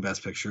going to win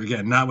Best Picture.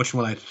 Again, not which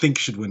one I think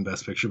should win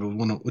Best Picture, but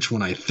which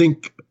one I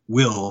think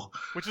will.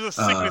 Which is a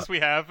sickness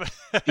we have.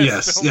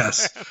 Yes.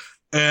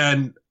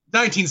 And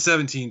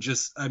 1917,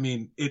 just I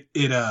mean it's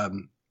a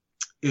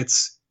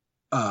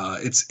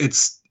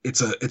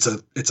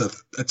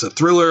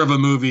thriller of a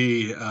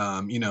movie.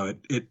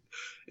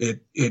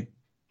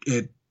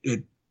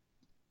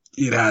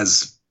 It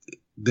has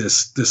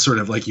this sort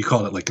of, like you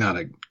called it, like not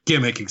a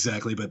gimmick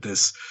exactly, but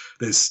this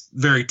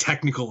very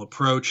technical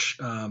approach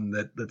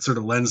that sort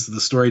of lends to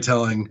the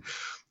storytelling,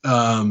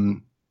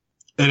 and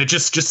it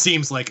just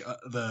seems like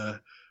the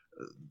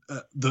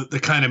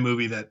kind of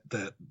movie that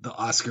the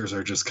Oscars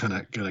are just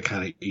gonna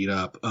eat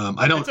up.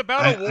 It's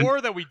about a war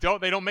that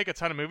they don't make a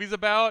ton of movies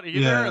about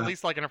either, at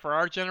least like for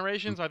our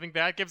generation. So I think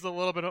that gives a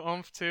little bit of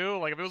oomph too.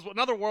 Like if it was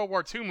another World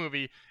War II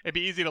movie, it'd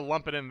be easy to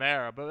lump it in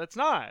there, but it's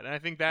not, and I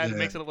think that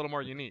makes it a little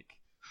more unique.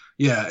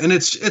 Yeah, and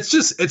it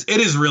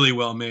is really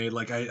well made.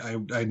 Like I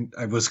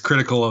was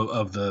critical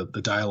of the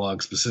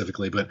dialogue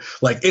specifically, but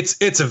like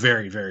it's a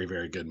very, very,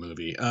 very good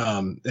movie. I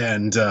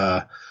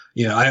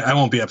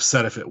won't be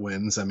upset if it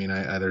wins. I mean,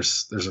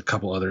 there's a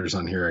couple others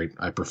on here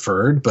I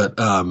preferred, but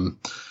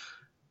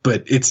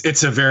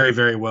it's a very,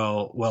 very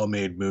well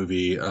made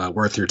movie,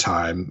 worth your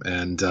time.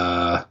 And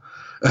I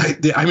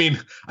mean,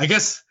 I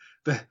guess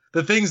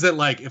the things that,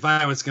 like, if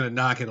I was going to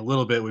knock it a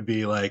little bit would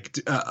be like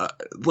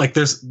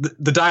there's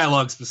the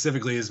dialogue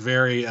specifically is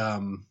very I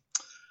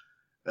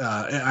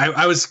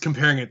was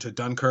comparing it to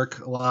Dunkirk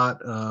a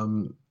lot.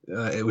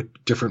 It was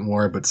different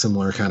war, but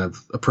similar kind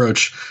of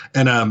approach.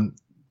 And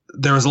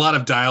there was a lot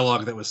of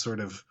dialogue that was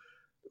sort of,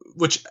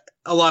 which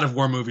a lot of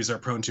war movies are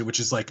prone to, which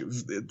is like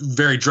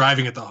very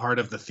driving at the heart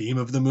of the theme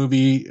of the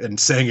movie and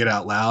saying it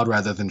out loud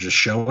rather than just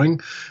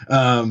showing.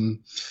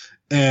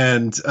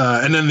 And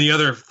then the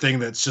other thing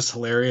that's just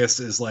hilarious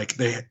is like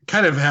they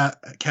kind of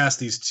cast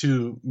these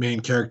two main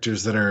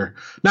characters that are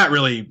not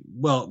really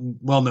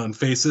well-known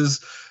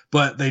faces,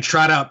 but they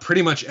trot out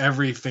pretty much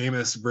every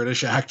famous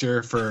British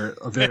actor for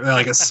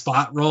a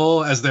spot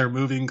role as they're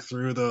moving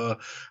through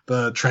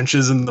the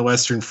trenches in the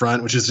Western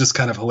Front, which is just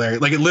kind of hilarious.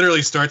 Like it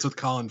literally starts with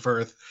Colin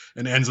Firth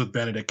and ends with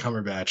Benedict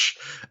Cumberbatch,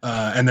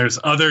 and there's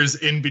others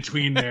in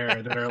between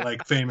there that are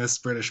like famous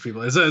British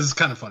people. It's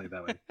kind of funny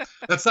that way.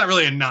 That's not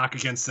really a knock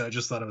against it. I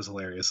just thought it was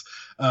hilarious.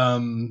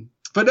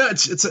 But no,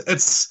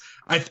 it's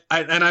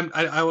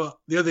I will.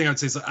 The other thing I would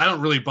say is I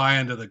don't really buy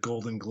into the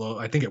Golden Globe.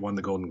 I think it won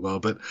the Golden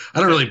Globe, but I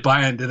don't really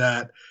buy into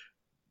that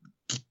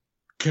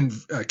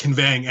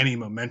conveying any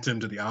momentum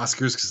to the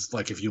Oscars, because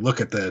like if you look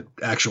at the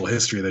actual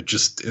history,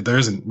 there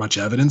isn't much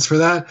evidence for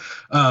that.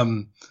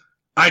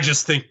 I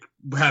just think,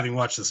 having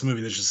watched this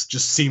movie, that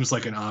just seems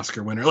like an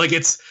Oscar winner. Like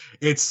it's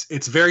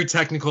very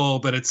technical,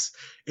 but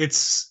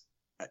it's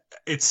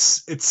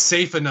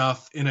safe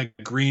enough in a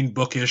Green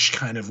Bookish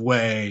kind of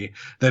way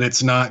that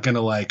it's not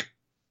gonna like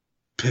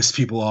piss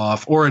people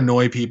off or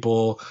annoy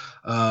people.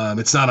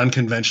 It's not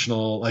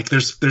unconventional. Like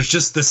there's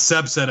just this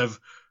subset of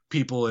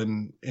people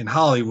in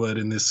Hollywood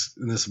in this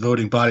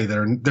voting body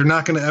that they're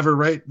not going to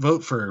ever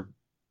vote for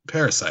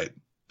Parasite. Yep.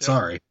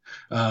 Sorry.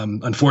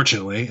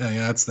 Unfortunately, I mean,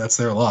 that's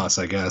their loss,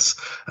 I guess.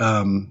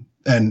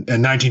 And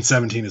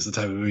 1917 is the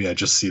type of movie I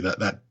just see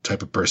that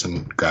type of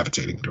person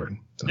gravitating toward.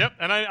 So. Yep,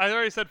 and I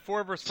already said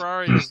Ford vs.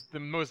 Ferrari is the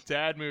most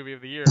dad movie of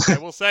the year. I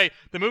will say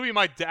the movie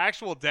my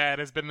actual dad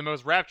has been the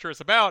most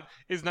rapturous about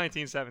is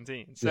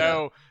 1917.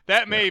 So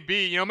that may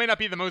be, may not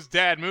be the most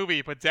dad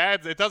movie, but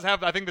it does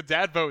have, I think the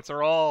dad votes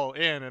are all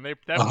in, and they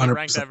definitely 100%.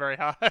 Rank that very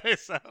high.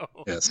 So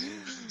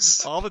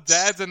yes. All the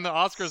dads in the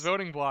Oscars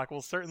voting block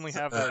will certainly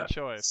have their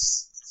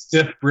choice.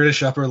 Stiff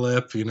British upper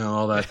lip,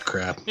 all that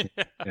crap. yeah.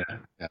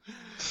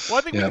 Well,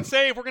 I think we can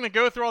say, if we're going to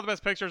go through all the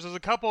best pictures, there's a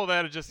couple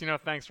that are just,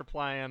 thanks for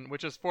playing,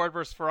 which is Ford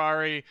vs.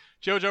 Ferrari,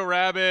 Jojo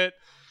Rabbit,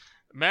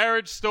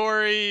 Marriage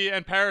Story,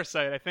 and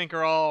Parasite. I think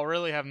all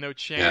really have no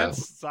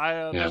chance.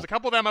 There's a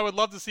couple of them I would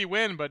love to see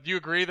win, but do you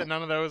agree that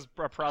none of those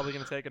are probably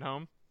going to take it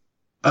home?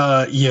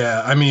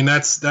 Yeah, I mean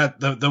that's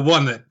the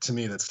one that to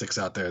me that sticks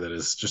out there that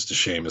is just a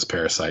shame is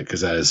Parasite,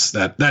 because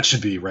that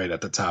should be right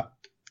at the top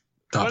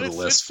of the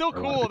list. It's still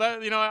cool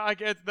that I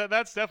get that.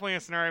 That's definitely a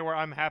scenario where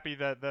I'm happy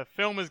that the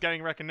film is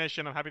getting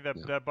recognition. I'm happy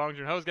that Bong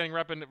Joon-ho is getting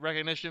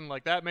recognition.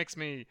 Like that makes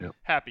me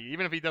happy,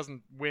 even if he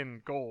doesn't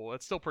win gold.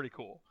 It's still pretty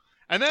cool.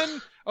 And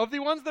then of the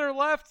ones that are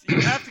left,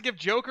 you have to give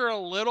Joker a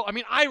little. I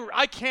mean,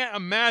 I can't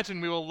imagine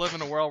we will live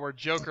in a world where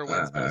Joker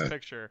wins Best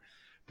Picture.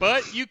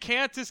 But you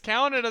can't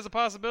discount it as a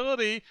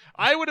possibility.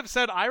 I would have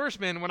said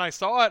Irishman when I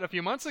saw it a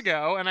few months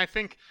ago, and I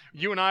think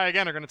you and I,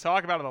 again, are going to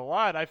talk about it a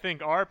lot. I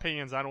think our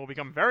opinions on it will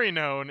become very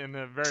known in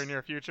the very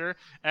near future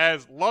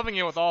as loving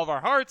it with all of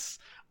our hearts.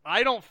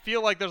 I don't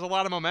feel like there's a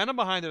lot of momentum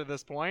behind it at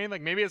this point.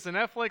 Like, maybe it's a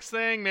Netflix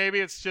thing. Maybe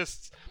it's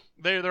just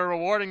they're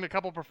rewarding the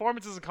couple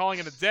performances and calling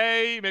it a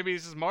day. Maybe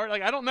it's just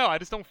like, I don't know. I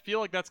just don't feel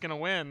like that's going to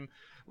win.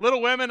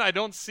 Little Women, I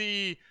don't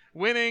see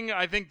winning.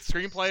 I think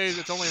screenplay,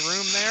 it's only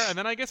room there. And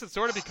then I guess it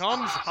sort of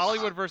becomes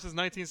Hollywood versus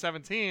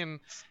 1917.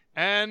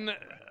 And,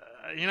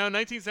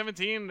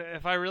 1917,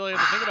 if I really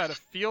have to think about it,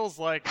 feels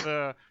like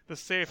the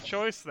safe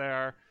choice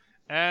there.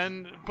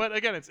 But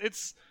again,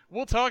 it's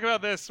we'll talk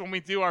about this when we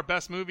do our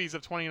best movies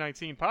of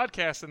 2019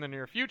 podcast in the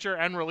near future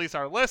and release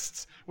our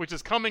lists, which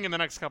is coming in the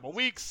next couple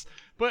weeks.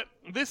 But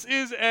this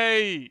is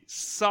a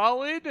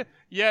solid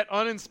yet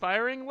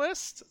uninspiring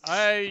list.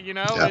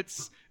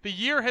 The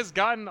year has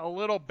gotten a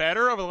little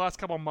better over the last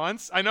couple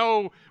months. I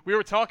know we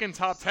were talking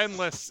top 10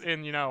 lists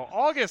in,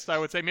 August, I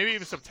would say, maybe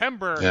even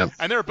September,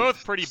 and they're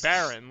both pretty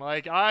barren.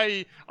 Like,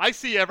 I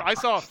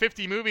saw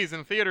 50 movies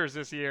in theaters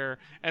this year,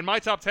 and my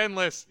top 10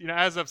 list,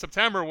 as of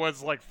September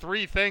was like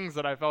 3 things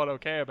that I felt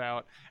okay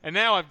about. And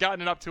now I've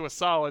gotten it up to a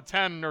solid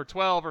 10 or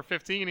 12 or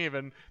 15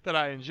 even that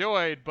I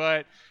enjoyed.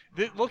 But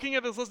looking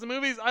at this list of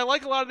movies, I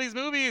like a lot of these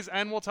movies,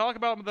 and we'll talk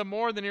about them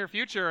more in the near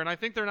future, and I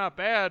think they're not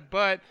bad,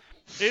 but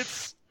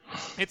it's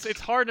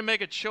hard to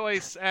make a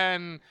choice,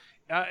 and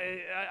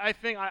I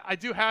think I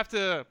do have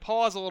to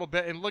pause a little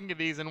bit and look at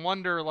these and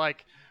wonder,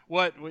 like,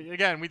 what,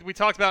 again, we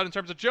talked about in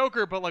terms of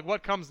Joker, but, like,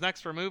 what comes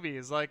next for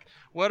movies? Like,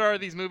 what are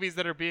these movies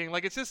that are being,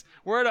 like, it's just,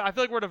 I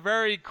feel like we're at a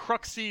very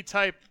cruxy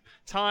type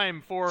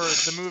time for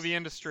the movie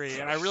industry,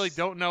 and I really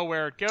don't know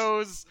where it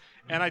goes.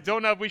 And I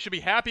don't know if we should be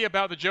happy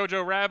about the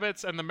Jojo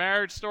Rabbits and the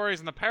Marriage Stories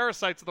and the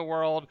Parasites of the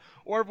world,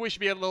 or if we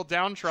should be a little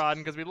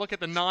downtrodden, because we look at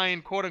the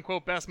 9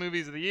 quote-unquote best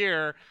movies of the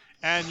year,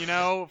 and,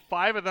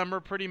 5 of them are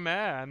pretty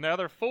meh, and the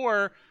other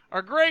 4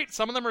 are great.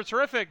 Some of them are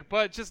terrific,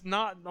 but just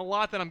not a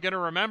lot that I'm going to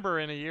remember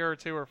in a year or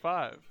 2 or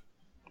 5.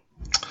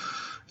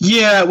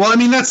 Yeah, well, I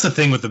mean, that's the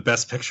thing with the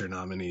Best Picture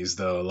nominees,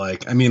 though.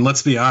 Like, I mean,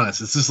 let's be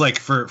honest. It's just like,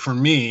 for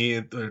me,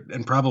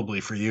 and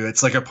probably for you,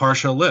 it's like a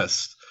partial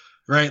list.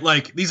 Right,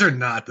 like these are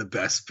not the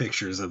best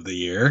pictures of the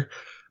year.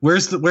 Where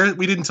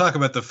we didn't talk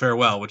about The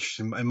Farewell, which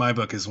in my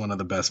book is one of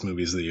the best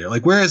movies of the year.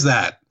 Like, where is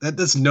that?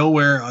 That's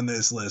nowhere on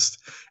this list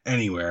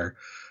anywhere.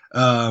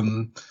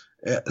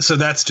 So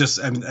that's just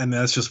and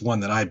that's just one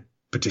that I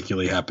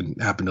particularly happen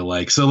to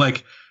like. So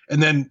like,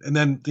 and then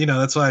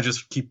that's why I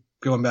just keep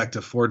going back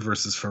to Ford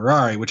versus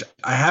Ferrari, which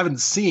I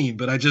haven't seen,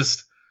 but I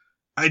just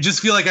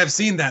feel like I've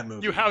seen that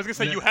movie. I was gonna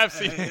say you have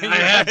seen it. I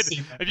have seen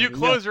it. If you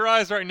close your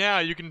eyes right now,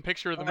 you can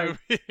picture the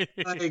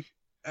movie.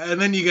 And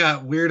then you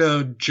got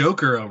weirdo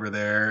Joker over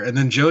there, and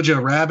then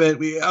Jojo Rabbit.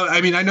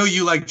 I know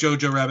you like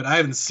Jojo Rabbit. I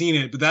haven't seen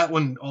it, but that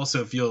one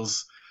also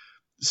feels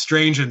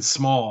strange and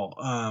small.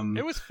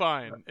 It was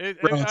fine.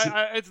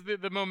 It's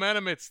the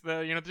momentum. It's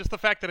the just the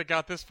fact that it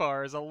got this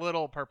far is a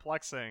little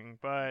perplexing.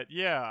 But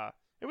yeah,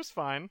 it was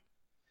fine.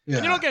 Yeah.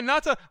 And again,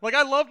 not to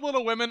I loved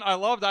Little Women, I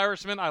loved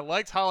Irishman, I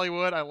liked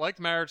Hollywood, I liked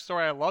Marriage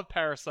Story, I loved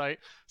Parasite.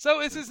 So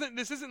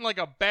this isn't like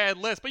a bad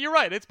list, but you're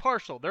right, it's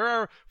partial. There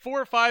are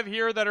 4 or 5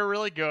 here that are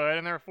really good,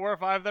 and there are 4 or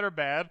 5 that are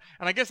bad.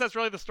 And I guess that's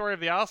really the story of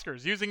the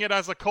Oscars, using it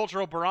as a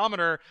cultural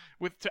barometer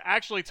to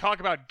actually talk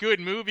about good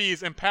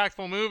movies,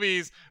 impactful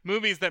movies,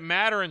 movies that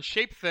matter and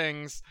shape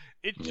things.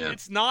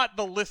 It's not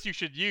the list you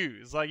should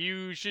use.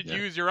 You should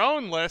use your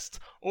own list,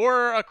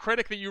 or a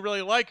critic that you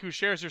really like who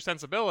shares your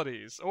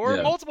sensibilities,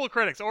 or multiple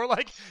critics, or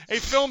a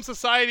film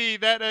society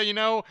that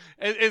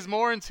is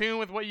more in tune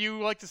with what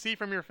you like to see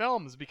from your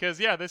films. Because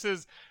this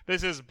is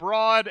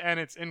broad and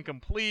it's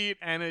incomplete,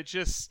 and it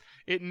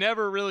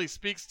never really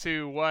speaks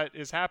to what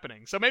is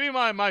happening. So maybe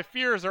my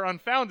fears are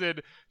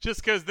unfounded,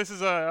 just because this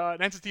is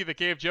an entity that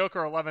gave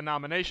Joker 11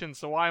 nominations.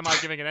 So why am I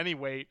giving it any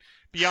weight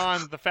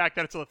beyond the fact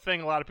that it's a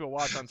thing a lot of people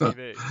watch on TV?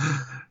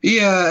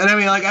 Yeah, and I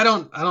mean, I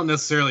don't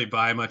necessarily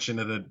buy much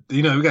into the.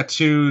 We got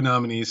 2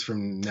 nominees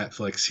from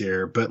Netflix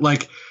here, but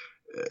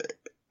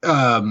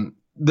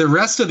the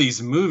rest of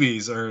these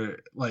movies are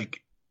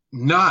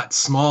not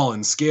small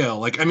in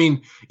scale. I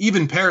mean,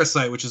 even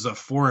Parasite, which is a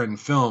foreign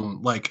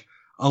film,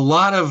 a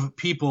lot of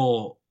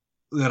people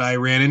that I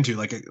ran into,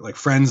 like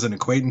friends and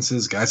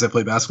acquaintances, guys I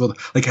play basketball,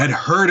 had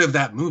heard of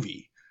that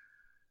movie.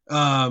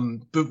 But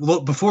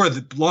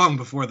long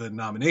before the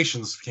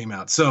nominations came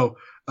out. So,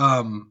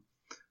 a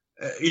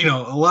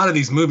lot of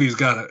these movies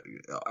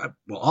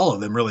all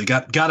of them really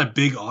got a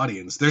big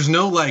audience. There's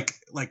no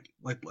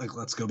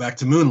let's go back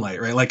to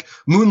Moonlight, right?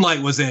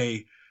 Moonlight was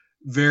a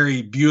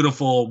very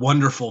beautiful,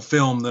 wonderful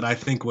film that I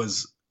think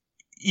was,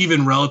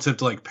 even relative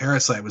to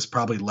Parasite, was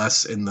probably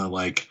less in the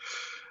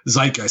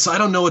zeitgeist. So I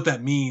don't know what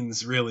that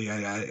means really.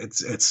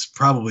 It's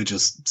probably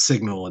just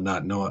signal and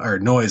not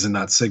noise and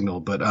not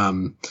signal. But I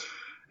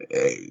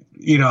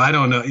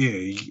don't know.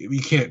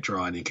 You can't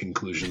draw any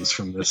conclusions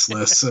from this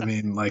list. I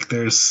mean,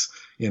 there's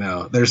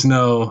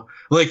no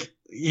a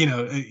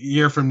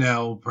year from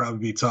now we'll probably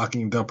be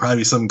talking. There'll probably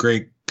be some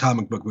great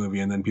comic book movie,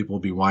 and then people will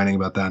be whining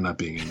about that not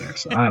being in there.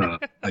 So I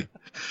don't know.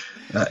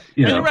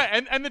 You're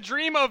right. And the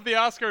dream of the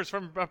Oscars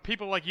from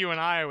people like you and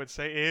I would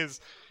say,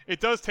 is it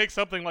does take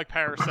something like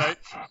Parasite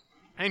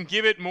and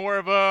give it more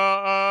of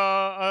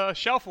a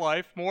shelf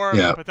life, more of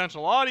a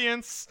potential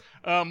audience,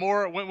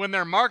 more when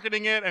they're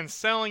marketing it and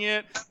selling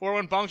it, or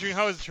when Bong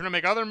Joon-ho is trying to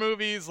make other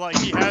movies.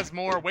 He has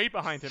more weight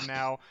behind him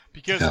now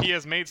because he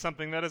has made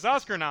something that is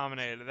Oscar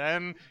nominated,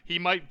 and he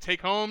might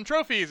take home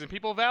trophies, and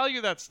people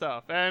value that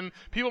stuff, and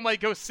people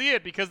might go see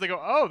it because they go,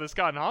 oh, this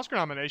got an Oscar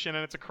nomination,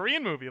 and it's a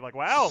Korean movie.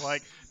 Wow,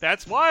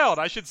 that's wild.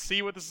 I should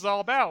see what this is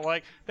all about.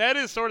 That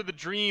is sort of the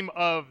dream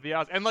of the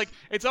Oscars, and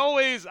it's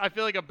always, I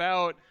feel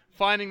about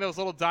finding those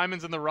little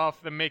diamonds in the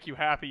rough that make you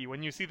happy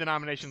when you see the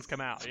nominations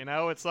come out.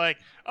 It's oh,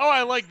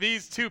 I like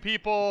these 2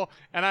 people,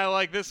 and I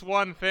like this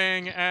one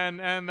thing,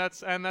 and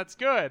that's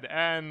good.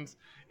 And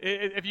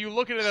if you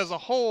look at it as a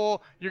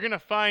whole, you're gonna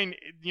find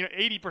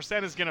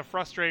 80% is gonna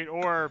frustrate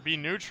or be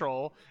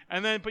neutral,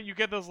 but you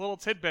get those little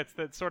tidbits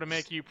that sort of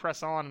make you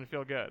press on and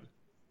feel good.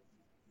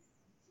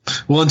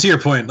 Well, and to your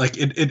point,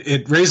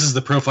 it raises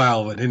the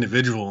profile of an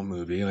individual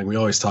movie. We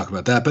always talk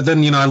about that, but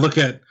then I look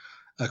at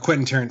a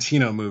Quentin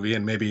Tarantino movie,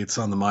 and maybe it's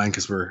on the mind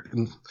because we're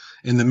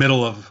in the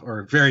middle of,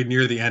 or very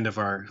near the end of,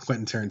 our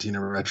Quentin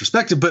Tarantino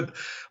retrospective. But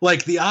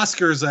the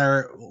Oscars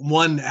are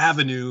one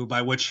avenue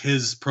by which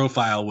his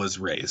profile was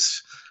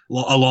raised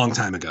a long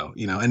time ago,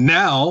 and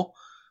now,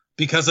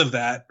 because of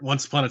that,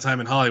 Once Upon a Time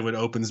in Hollywood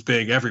opens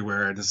big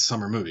everywhere, and it's a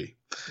summer movie.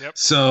 Yep.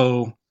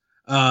 So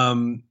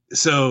it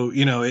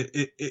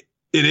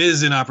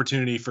is an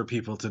opportunity for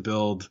people to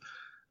build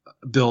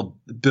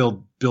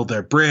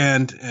their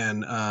brand,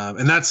 and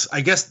that's,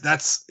 I guess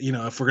that's,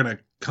 if we're going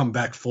to come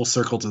back full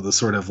circle to the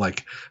sort of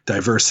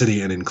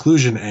diversity and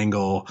inclusion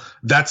angle,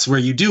 that's where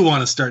you do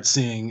want to start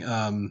seeing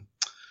the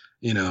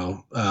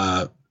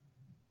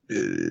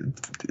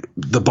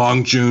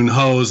Bong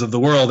Joon-ho's of the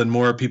world and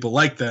more people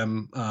like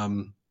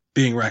them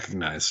being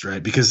recognized,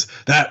 right? Because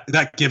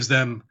that gives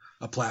them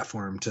a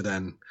platform to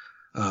then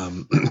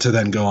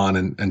go on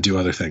and do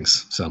other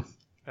things. So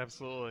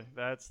absolutely,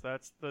 that's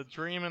the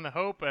dream and the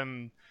hope,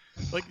 and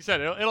like you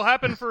said, it'll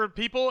happen for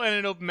people, and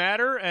it'll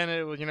matter, and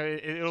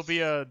it'll be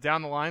a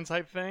down the line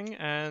type thing,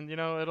 and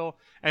we'll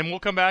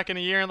come back in a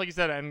year, and like you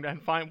said, and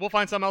we'll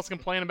find something else to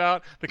complain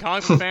about. The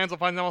comic book fans will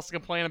find something else to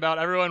complain about.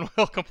 Everyone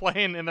will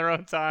complain in their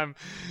own time,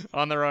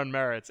 on their own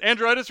merits.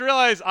 Andrew, I just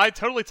realized I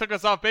totally took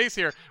us off base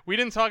here. We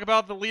didn't talk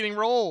about the leading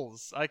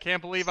roles. I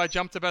can't believe I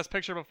jumped to Best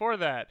Picture before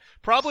that.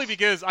 Probably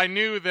because I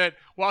knew that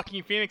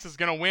Joaquin Phoenix is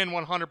going to win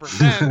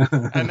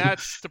 100%, and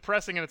that's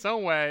depressing in its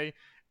own way.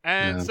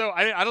 And so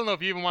I don't know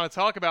if you even want to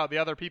talk about the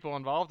other people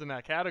involved in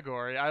that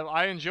category.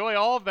 I enjoy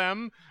all of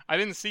them. I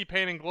didn't see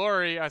Pain and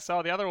Glory. I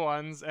saw the other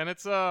ones, and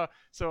it's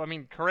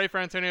hooray for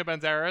Antonio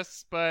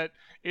Banderas, but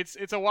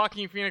it's a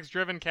Joaquin Phoenix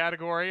driven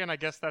category, and I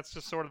guess that's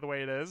just sort of the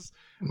way it is.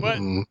 But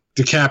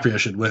DiCaprio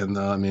should win,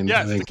 though. I mean,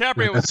 yes,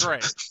 DiCaprio was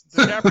great.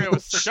 DiCaprio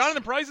was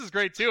Jonathan Pryce is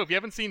great too. If you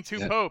haven't seen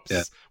Two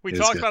Popes, we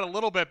talked about it a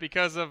little bit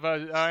because of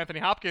Anthony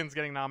Hopkins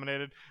getting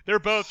nominated. They're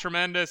both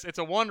tremendous. It's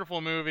a wonderful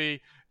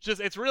movie.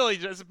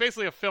 It's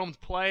basically a filmed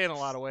play in a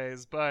lot of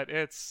ways, but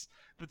it's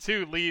the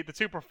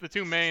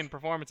two main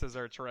performances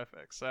are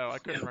terrific. So I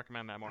couldn't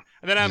recommend that more.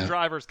 And then Adam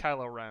Driver's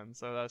Kylo Ren,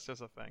 so that's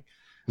just a thing.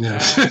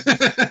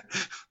 Yeah.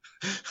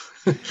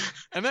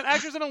 And then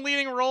actors in a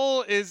leading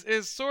role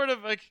is sort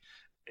of like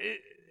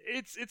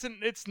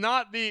it's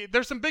not the.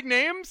 There's some big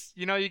names.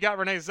 You got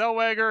Renee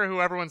Zellweger, who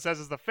everyone says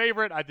is the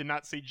favorite. I did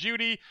not see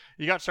Judy.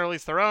 You got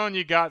Charlize Theron.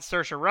 You got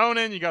Saoirse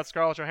Ronan. You got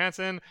Scarlett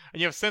Johansson,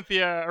 and you have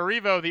Cynthia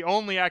Erivo, the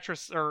only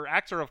actress or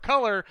actor of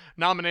color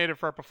nominated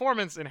for a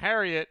performance in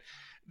Harriet.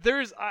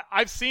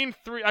 I've seen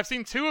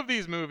two of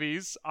these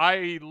movies.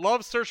 I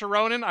love Saoirse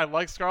Ronan. I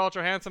like Scarlett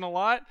Johansson a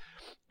lot.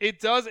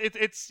 It's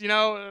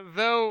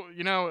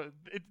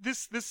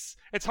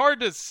hard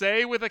to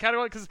say with a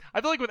category because I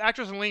feel like with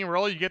actress in leading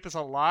role you get this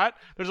a lot.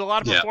 There's a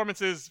lot of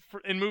performances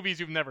in movies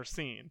you've never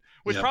seen,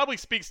 which probably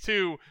speaks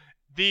to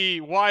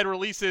the wide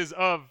releases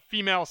of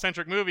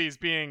female-centric movies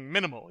being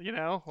minimal.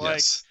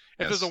 If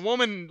there's a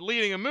woman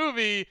leading a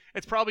movie,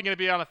 it's probably going to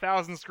be on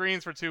 1,000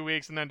 screens for 2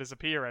 weeks and then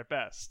disappear at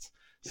best.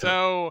 Yeah.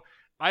 So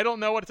I don't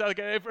know what to tell.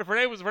 If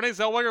Renee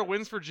Zellweger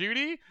wins for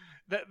Judy,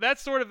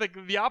 that's sort of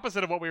the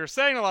opposite of what we were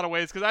saying in a lot of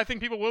ways, because I think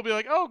people will be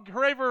like, oh,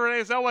 hooray for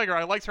Renee Zellweger.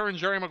 I liked her and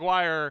Jerry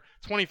Maguire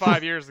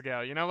 25 years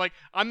ago.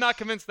 I'm not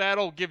convinced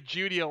that'll give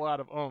Judy a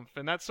lot of oomph.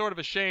 And that's sort of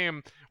a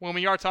shame when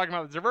we are talking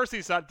about the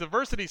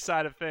diversity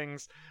side of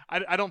things.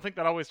 I don't think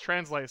that always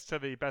translates to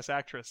the Best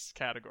Actress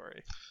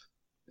category.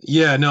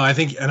 Yeah, no, I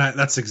think, and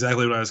that's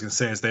exactly what I was going to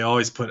say, is they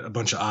always put a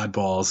bunch of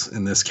oddballs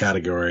in this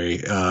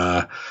category.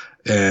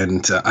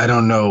 And I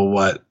don't know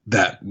what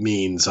that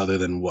means other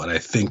than what I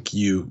think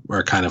you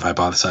are kind of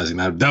hypothesizing.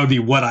 That would be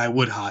what I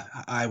would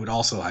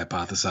also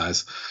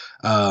hypothesize.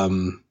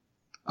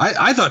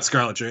 I thought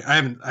Scarlett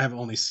Johansson, I have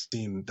only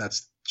seen,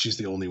 she's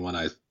the only one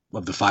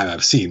of the 5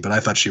 I've seen, but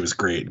I thought she was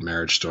great in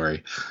Marriage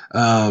Story.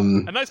 A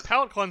nice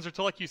palate cleanser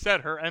to, like you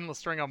said, her endless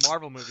string of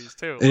Marvel movies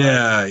too.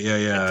 Yeah.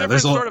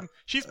 There's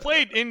she's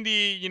played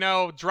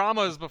indie,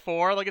 dramas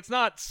before. Like, it's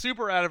not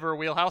super out of her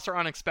wheelhouse or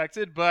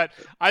unexpected, but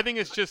I think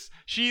it's just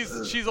she's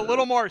a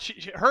little more.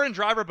 Her and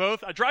Driver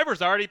both.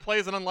 Driver's already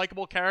plays an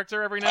unlikable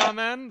character every now and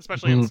then,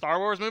 especially in Star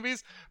Wars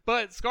movies.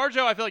 But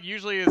ScarJo, I feel like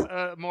usually is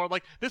more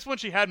like this one.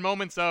 She had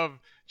moments of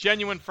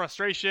genuine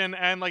frustration,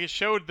 and like it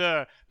showed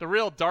the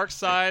real dark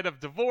side of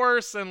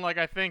divorce, and like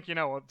I think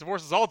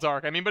divorce is all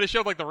dark. I mean, but it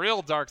showed like the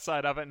real dark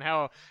side of it and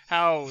how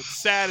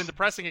sad and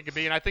depressing it could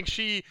be. And I think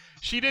she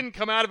didn't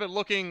come out of it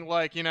looking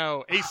like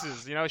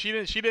aces.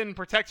 She didn't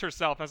protect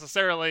herself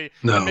necessarily.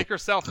 And make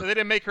herself. They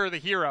didn't make her the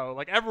hero.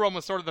 Like everyone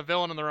was sort of the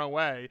villain in their own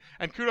way.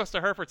 And kudos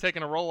to her for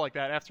taking a role like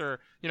that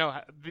after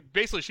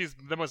basically she's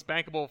the most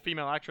bankable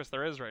female actress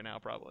there is right now,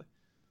 probably.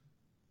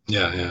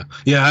 Yeah.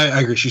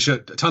 I agree. She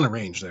showed a ton of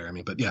range there. I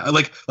mean, but yeah,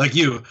 like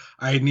you,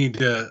 I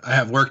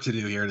have work to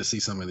do here to see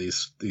some of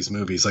these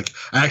movies. Like,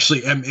 I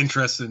actually am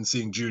interested in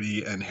seeing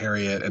Judy and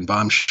Harriet and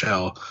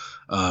Bombshell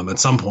at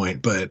some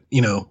point, but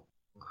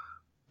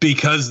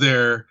because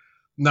they're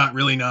not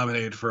really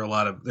nominated for a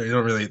lot of, they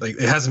don't really like.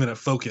 It hasn't been a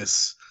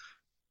focus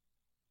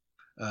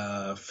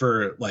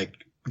for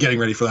like getting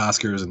ready for the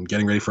Oscars and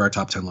getting ready for our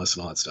top 10 list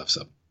and all that stuff.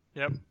 So.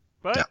 Yep.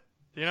 But. Yeah.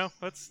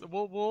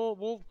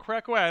 We'll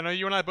crack away. I know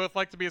you and I both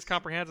like to be as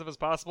comprehensive as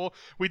possible.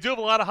 We do have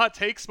a lot of hot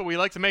takes, but we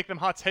like to make them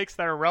hot takes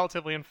that are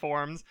relatively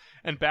informed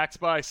and backed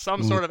by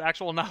some sort of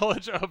actual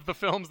knowledge of the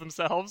films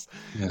themselves.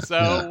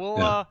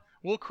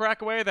 We'll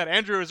crack away at that.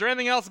 Andrew, is there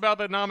anything else about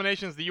the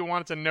nominations that you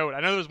wanted to note? I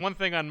know there's one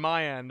thing on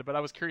my end, but I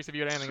was curious if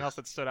you had anything else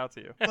that stood out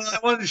to you. Well, I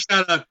wanted to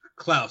shout out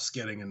Klaus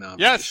getting a nomination.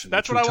 Yes,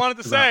 that's what I wanted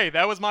to say.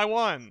 That was my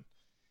one.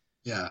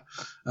 Yeah.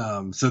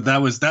 So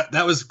that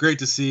was great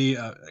to see.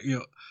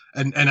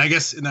 And I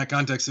guess in that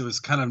context, it was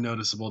kind of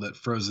noticeable that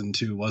Frozen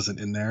 2 wasn't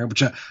in there,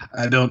 which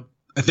I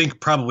think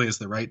probably is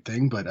the right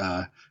thing, but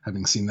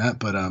having seen that,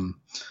 but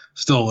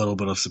still a little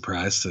bit of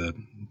surprise to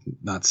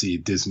not see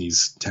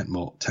Disney's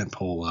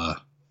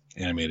tentpole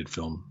animated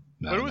film.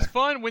 But it was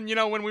fun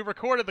when we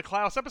recorded the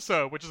Klaus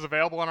episode, which is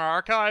available on our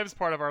archives,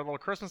 part of our little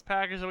Christmas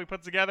package that we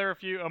put together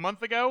a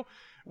month ago.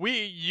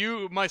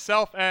 You,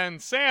 myself, and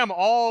Sam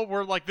all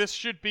were like, this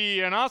should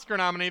be an Oscar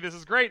nominee. This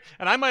is great.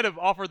 And I might have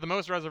offered the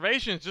most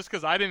reservations just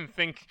because I didn't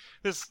think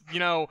this,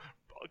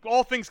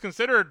 all things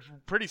considered,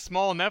 pretty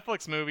small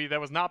Netflix movie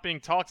that was not being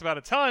talked about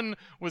a ton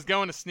was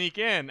going to sneak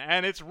in.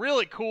 And it's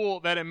really cool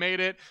that it made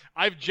it.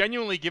 I've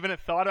genuinely given it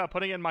thought about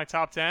putting it in my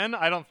top 10.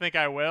 I don't think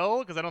I will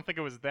because I don't think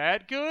it was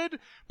that good.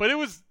 But it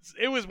was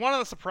one of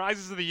the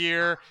surprises of the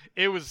year.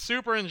 It was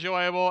super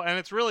enjoyable, and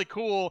it's really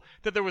cool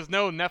that there was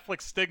no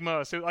Netflix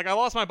stigma. So, like, I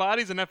Lost My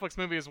Body's a Netflix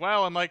movie as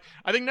well. And, like,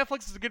 I think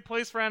Netflix is a good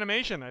place for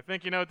animation. I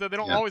think, they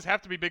don't always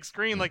have to be big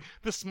screen. Like,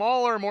 the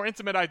smaller, more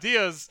intimate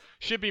ideas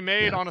should be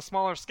made on a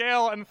smaller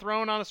scale and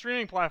thrown on a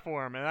streaming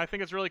platform, and I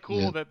think it's really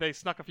cool that they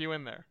snuck a few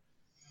in there.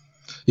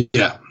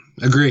 Yeah,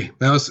 agree.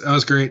 That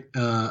was great.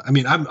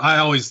 I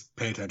always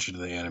pay attention to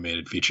the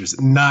animated features,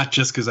 not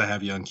just because I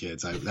have young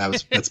kids.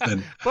 That's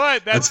been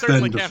but that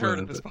certainly can't hurt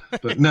at this point.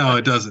 But no,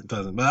 it doesn't.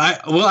 But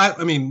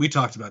we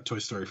talked about Toy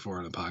Story 4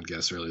 on the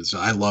podcast earlier, so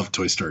I love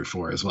Toy Story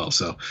 4 as well.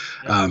 So,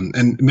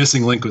 and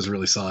Missing Link was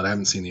really solid. I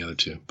haven't seen the other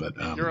two, but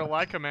you're a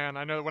Laika man.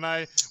 I know when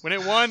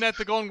it won at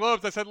the Golden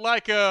Globes, I said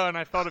Laika, and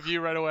I thought of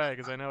you right away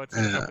because I know it's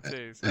a cup of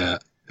tea. So.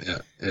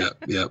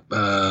 Yeah.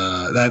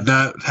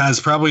 That has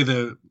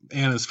probably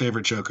Anna's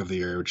favorite joke of the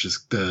year, which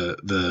is the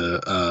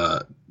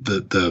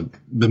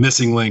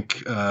Missing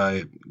Link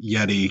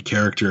Yeti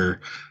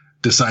character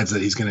decides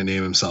that he's going to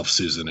name himself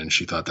Susan, and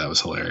she thought that was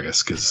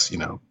hilarious because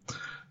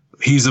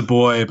he's a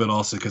boy, but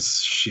also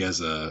because she has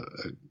a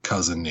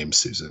cousin named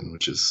Susan,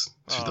 she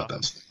thought that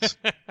was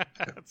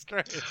that's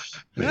great.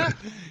 Yeah.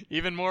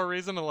 Even more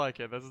reason to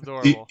like it. That's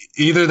adorable.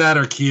 Either that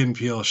or Key and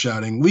Peele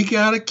shouting, "We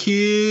got a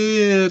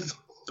kid."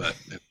 But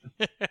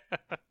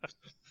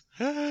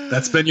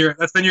that's been your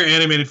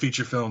animated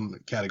feature film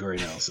category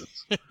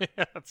analysis. Yeah,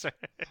 that's right.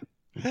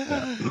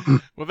 Yeah.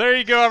 Well, there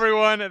you go,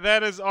 everyone.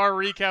 That is our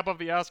recap of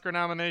the Oscar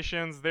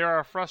nominations. They are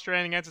a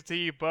frustrating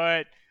entity,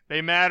 but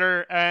they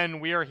matter,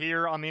 and we are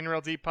here on the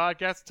NRLD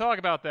podcast to talk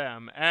about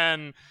them.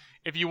 And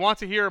if you want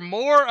to hear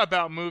more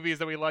about movies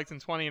that we liked in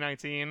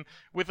 2019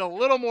 with a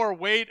little more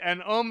weight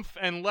and oomph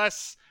and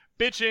less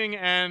bitching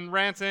and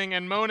ranting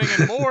and moaning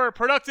and more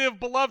productive,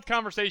 beloved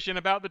conversation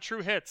about the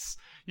true hits,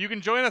 you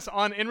can join us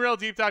on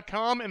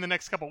InRealDeep.com in the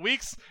next couple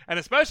weeks, and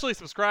especially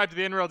subscribe to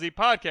the InReal Deep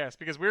podcast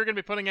because we're going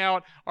to be putting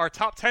out our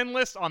top 10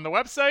 list on the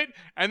website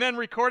and then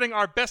recording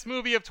our best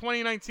movie of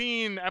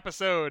 2019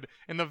 episode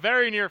in the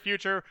very near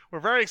future. We're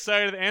very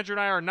excited. Andrew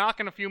and I are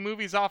knocking a few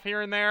movies off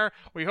here and there.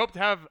 We hope to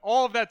have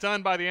all of that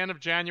done by the end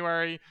of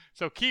January,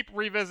 so keep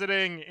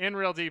revisiting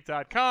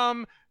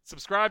InRealDeep.com.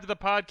 Subscribe to the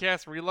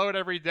podcast, reload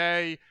every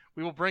day.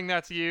 We will bring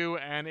that to you,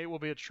 and it will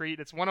be a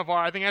treat. It's one of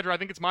our, I think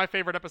it's my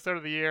favorite episode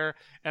of the year,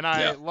 and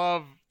I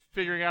love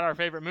figuring out our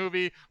favorite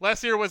movie.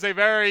 Last year was a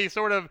very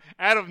sort of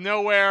out of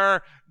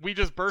nowhere, we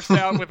just burst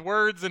out with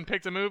words and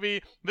picked a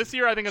movie. This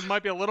year I think it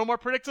might be a little more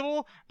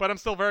predictable, but I'm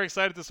still very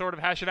excited to sort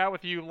of hash it out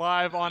with you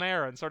live on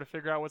air and sort of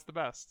figure out what's the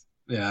best.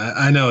 Yeah,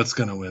 I know it's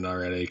going to win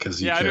already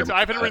because you care. I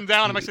have it written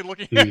down. I'm actually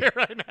looking at it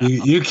right now.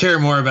 You care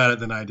more about it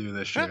than I do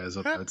this year, is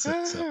what I would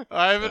say. So,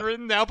 I have it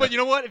written down, but you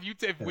know what?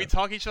 If we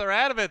talk each other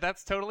out of it,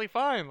 that's totally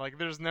fine. Like,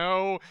 there's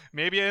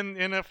maybe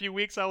in a few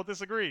weeks I will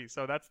disagree.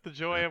 So that's the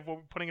joy of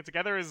putting it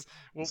together is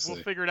we'll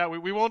figure it out.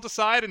 We won't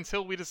decide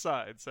until we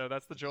decide. So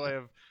that's the joy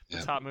of the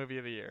top movie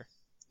of the year.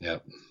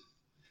 Yep.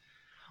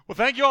 Well,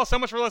 thank you all so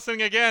much for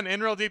listening again.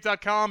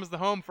 InRealDeep.com is the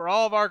home for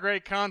all of our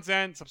great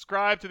content.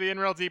 Subscribe to the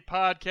InReal Deep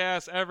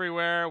podcast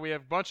everywhere. We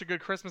have a bunch of good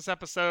Christmas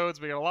episodes.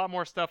 We got a lot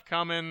more stuff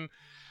coming.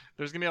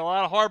 There's going to be a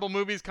lot of horrible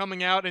movies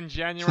coming out in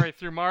January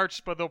through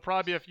March, but there'll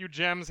probably be a few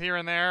gems here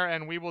and there,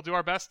 and we will do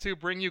our best to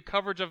bring you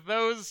coverage of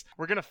those.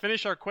 We're going to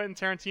finish our Quentin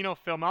Tarantino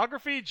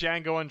filmography.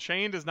 Django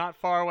Unchained is not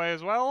far away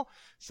as well.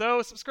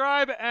 So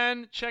subscribe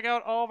and check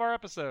out all of our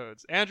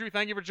episodes. Andrew,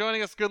 thank you for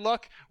joining us. Good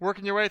luck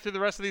working your way through the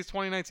rest of these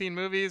 2019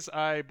 movies.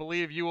 I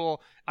believe you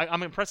will.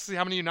 I'm impressed to see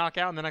how many you knock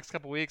out in the next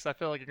couple weeks. I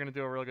feel like you're going to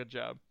do a real good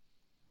job.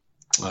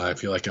 I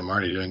feel like I'm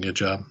already doing a good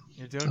job.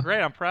 You're doing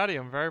great. I'm proud of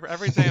you.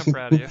 Every day I'm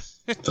proud of you.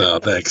 Oh,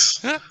 thanks.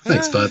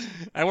 Thanks, bud.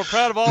 And we're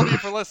proud of all of you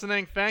for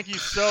listening. Thank you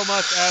so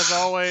much, as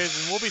always.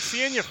 And we'll be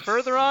seeing you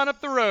further on up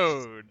the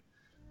road.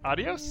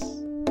 Adios.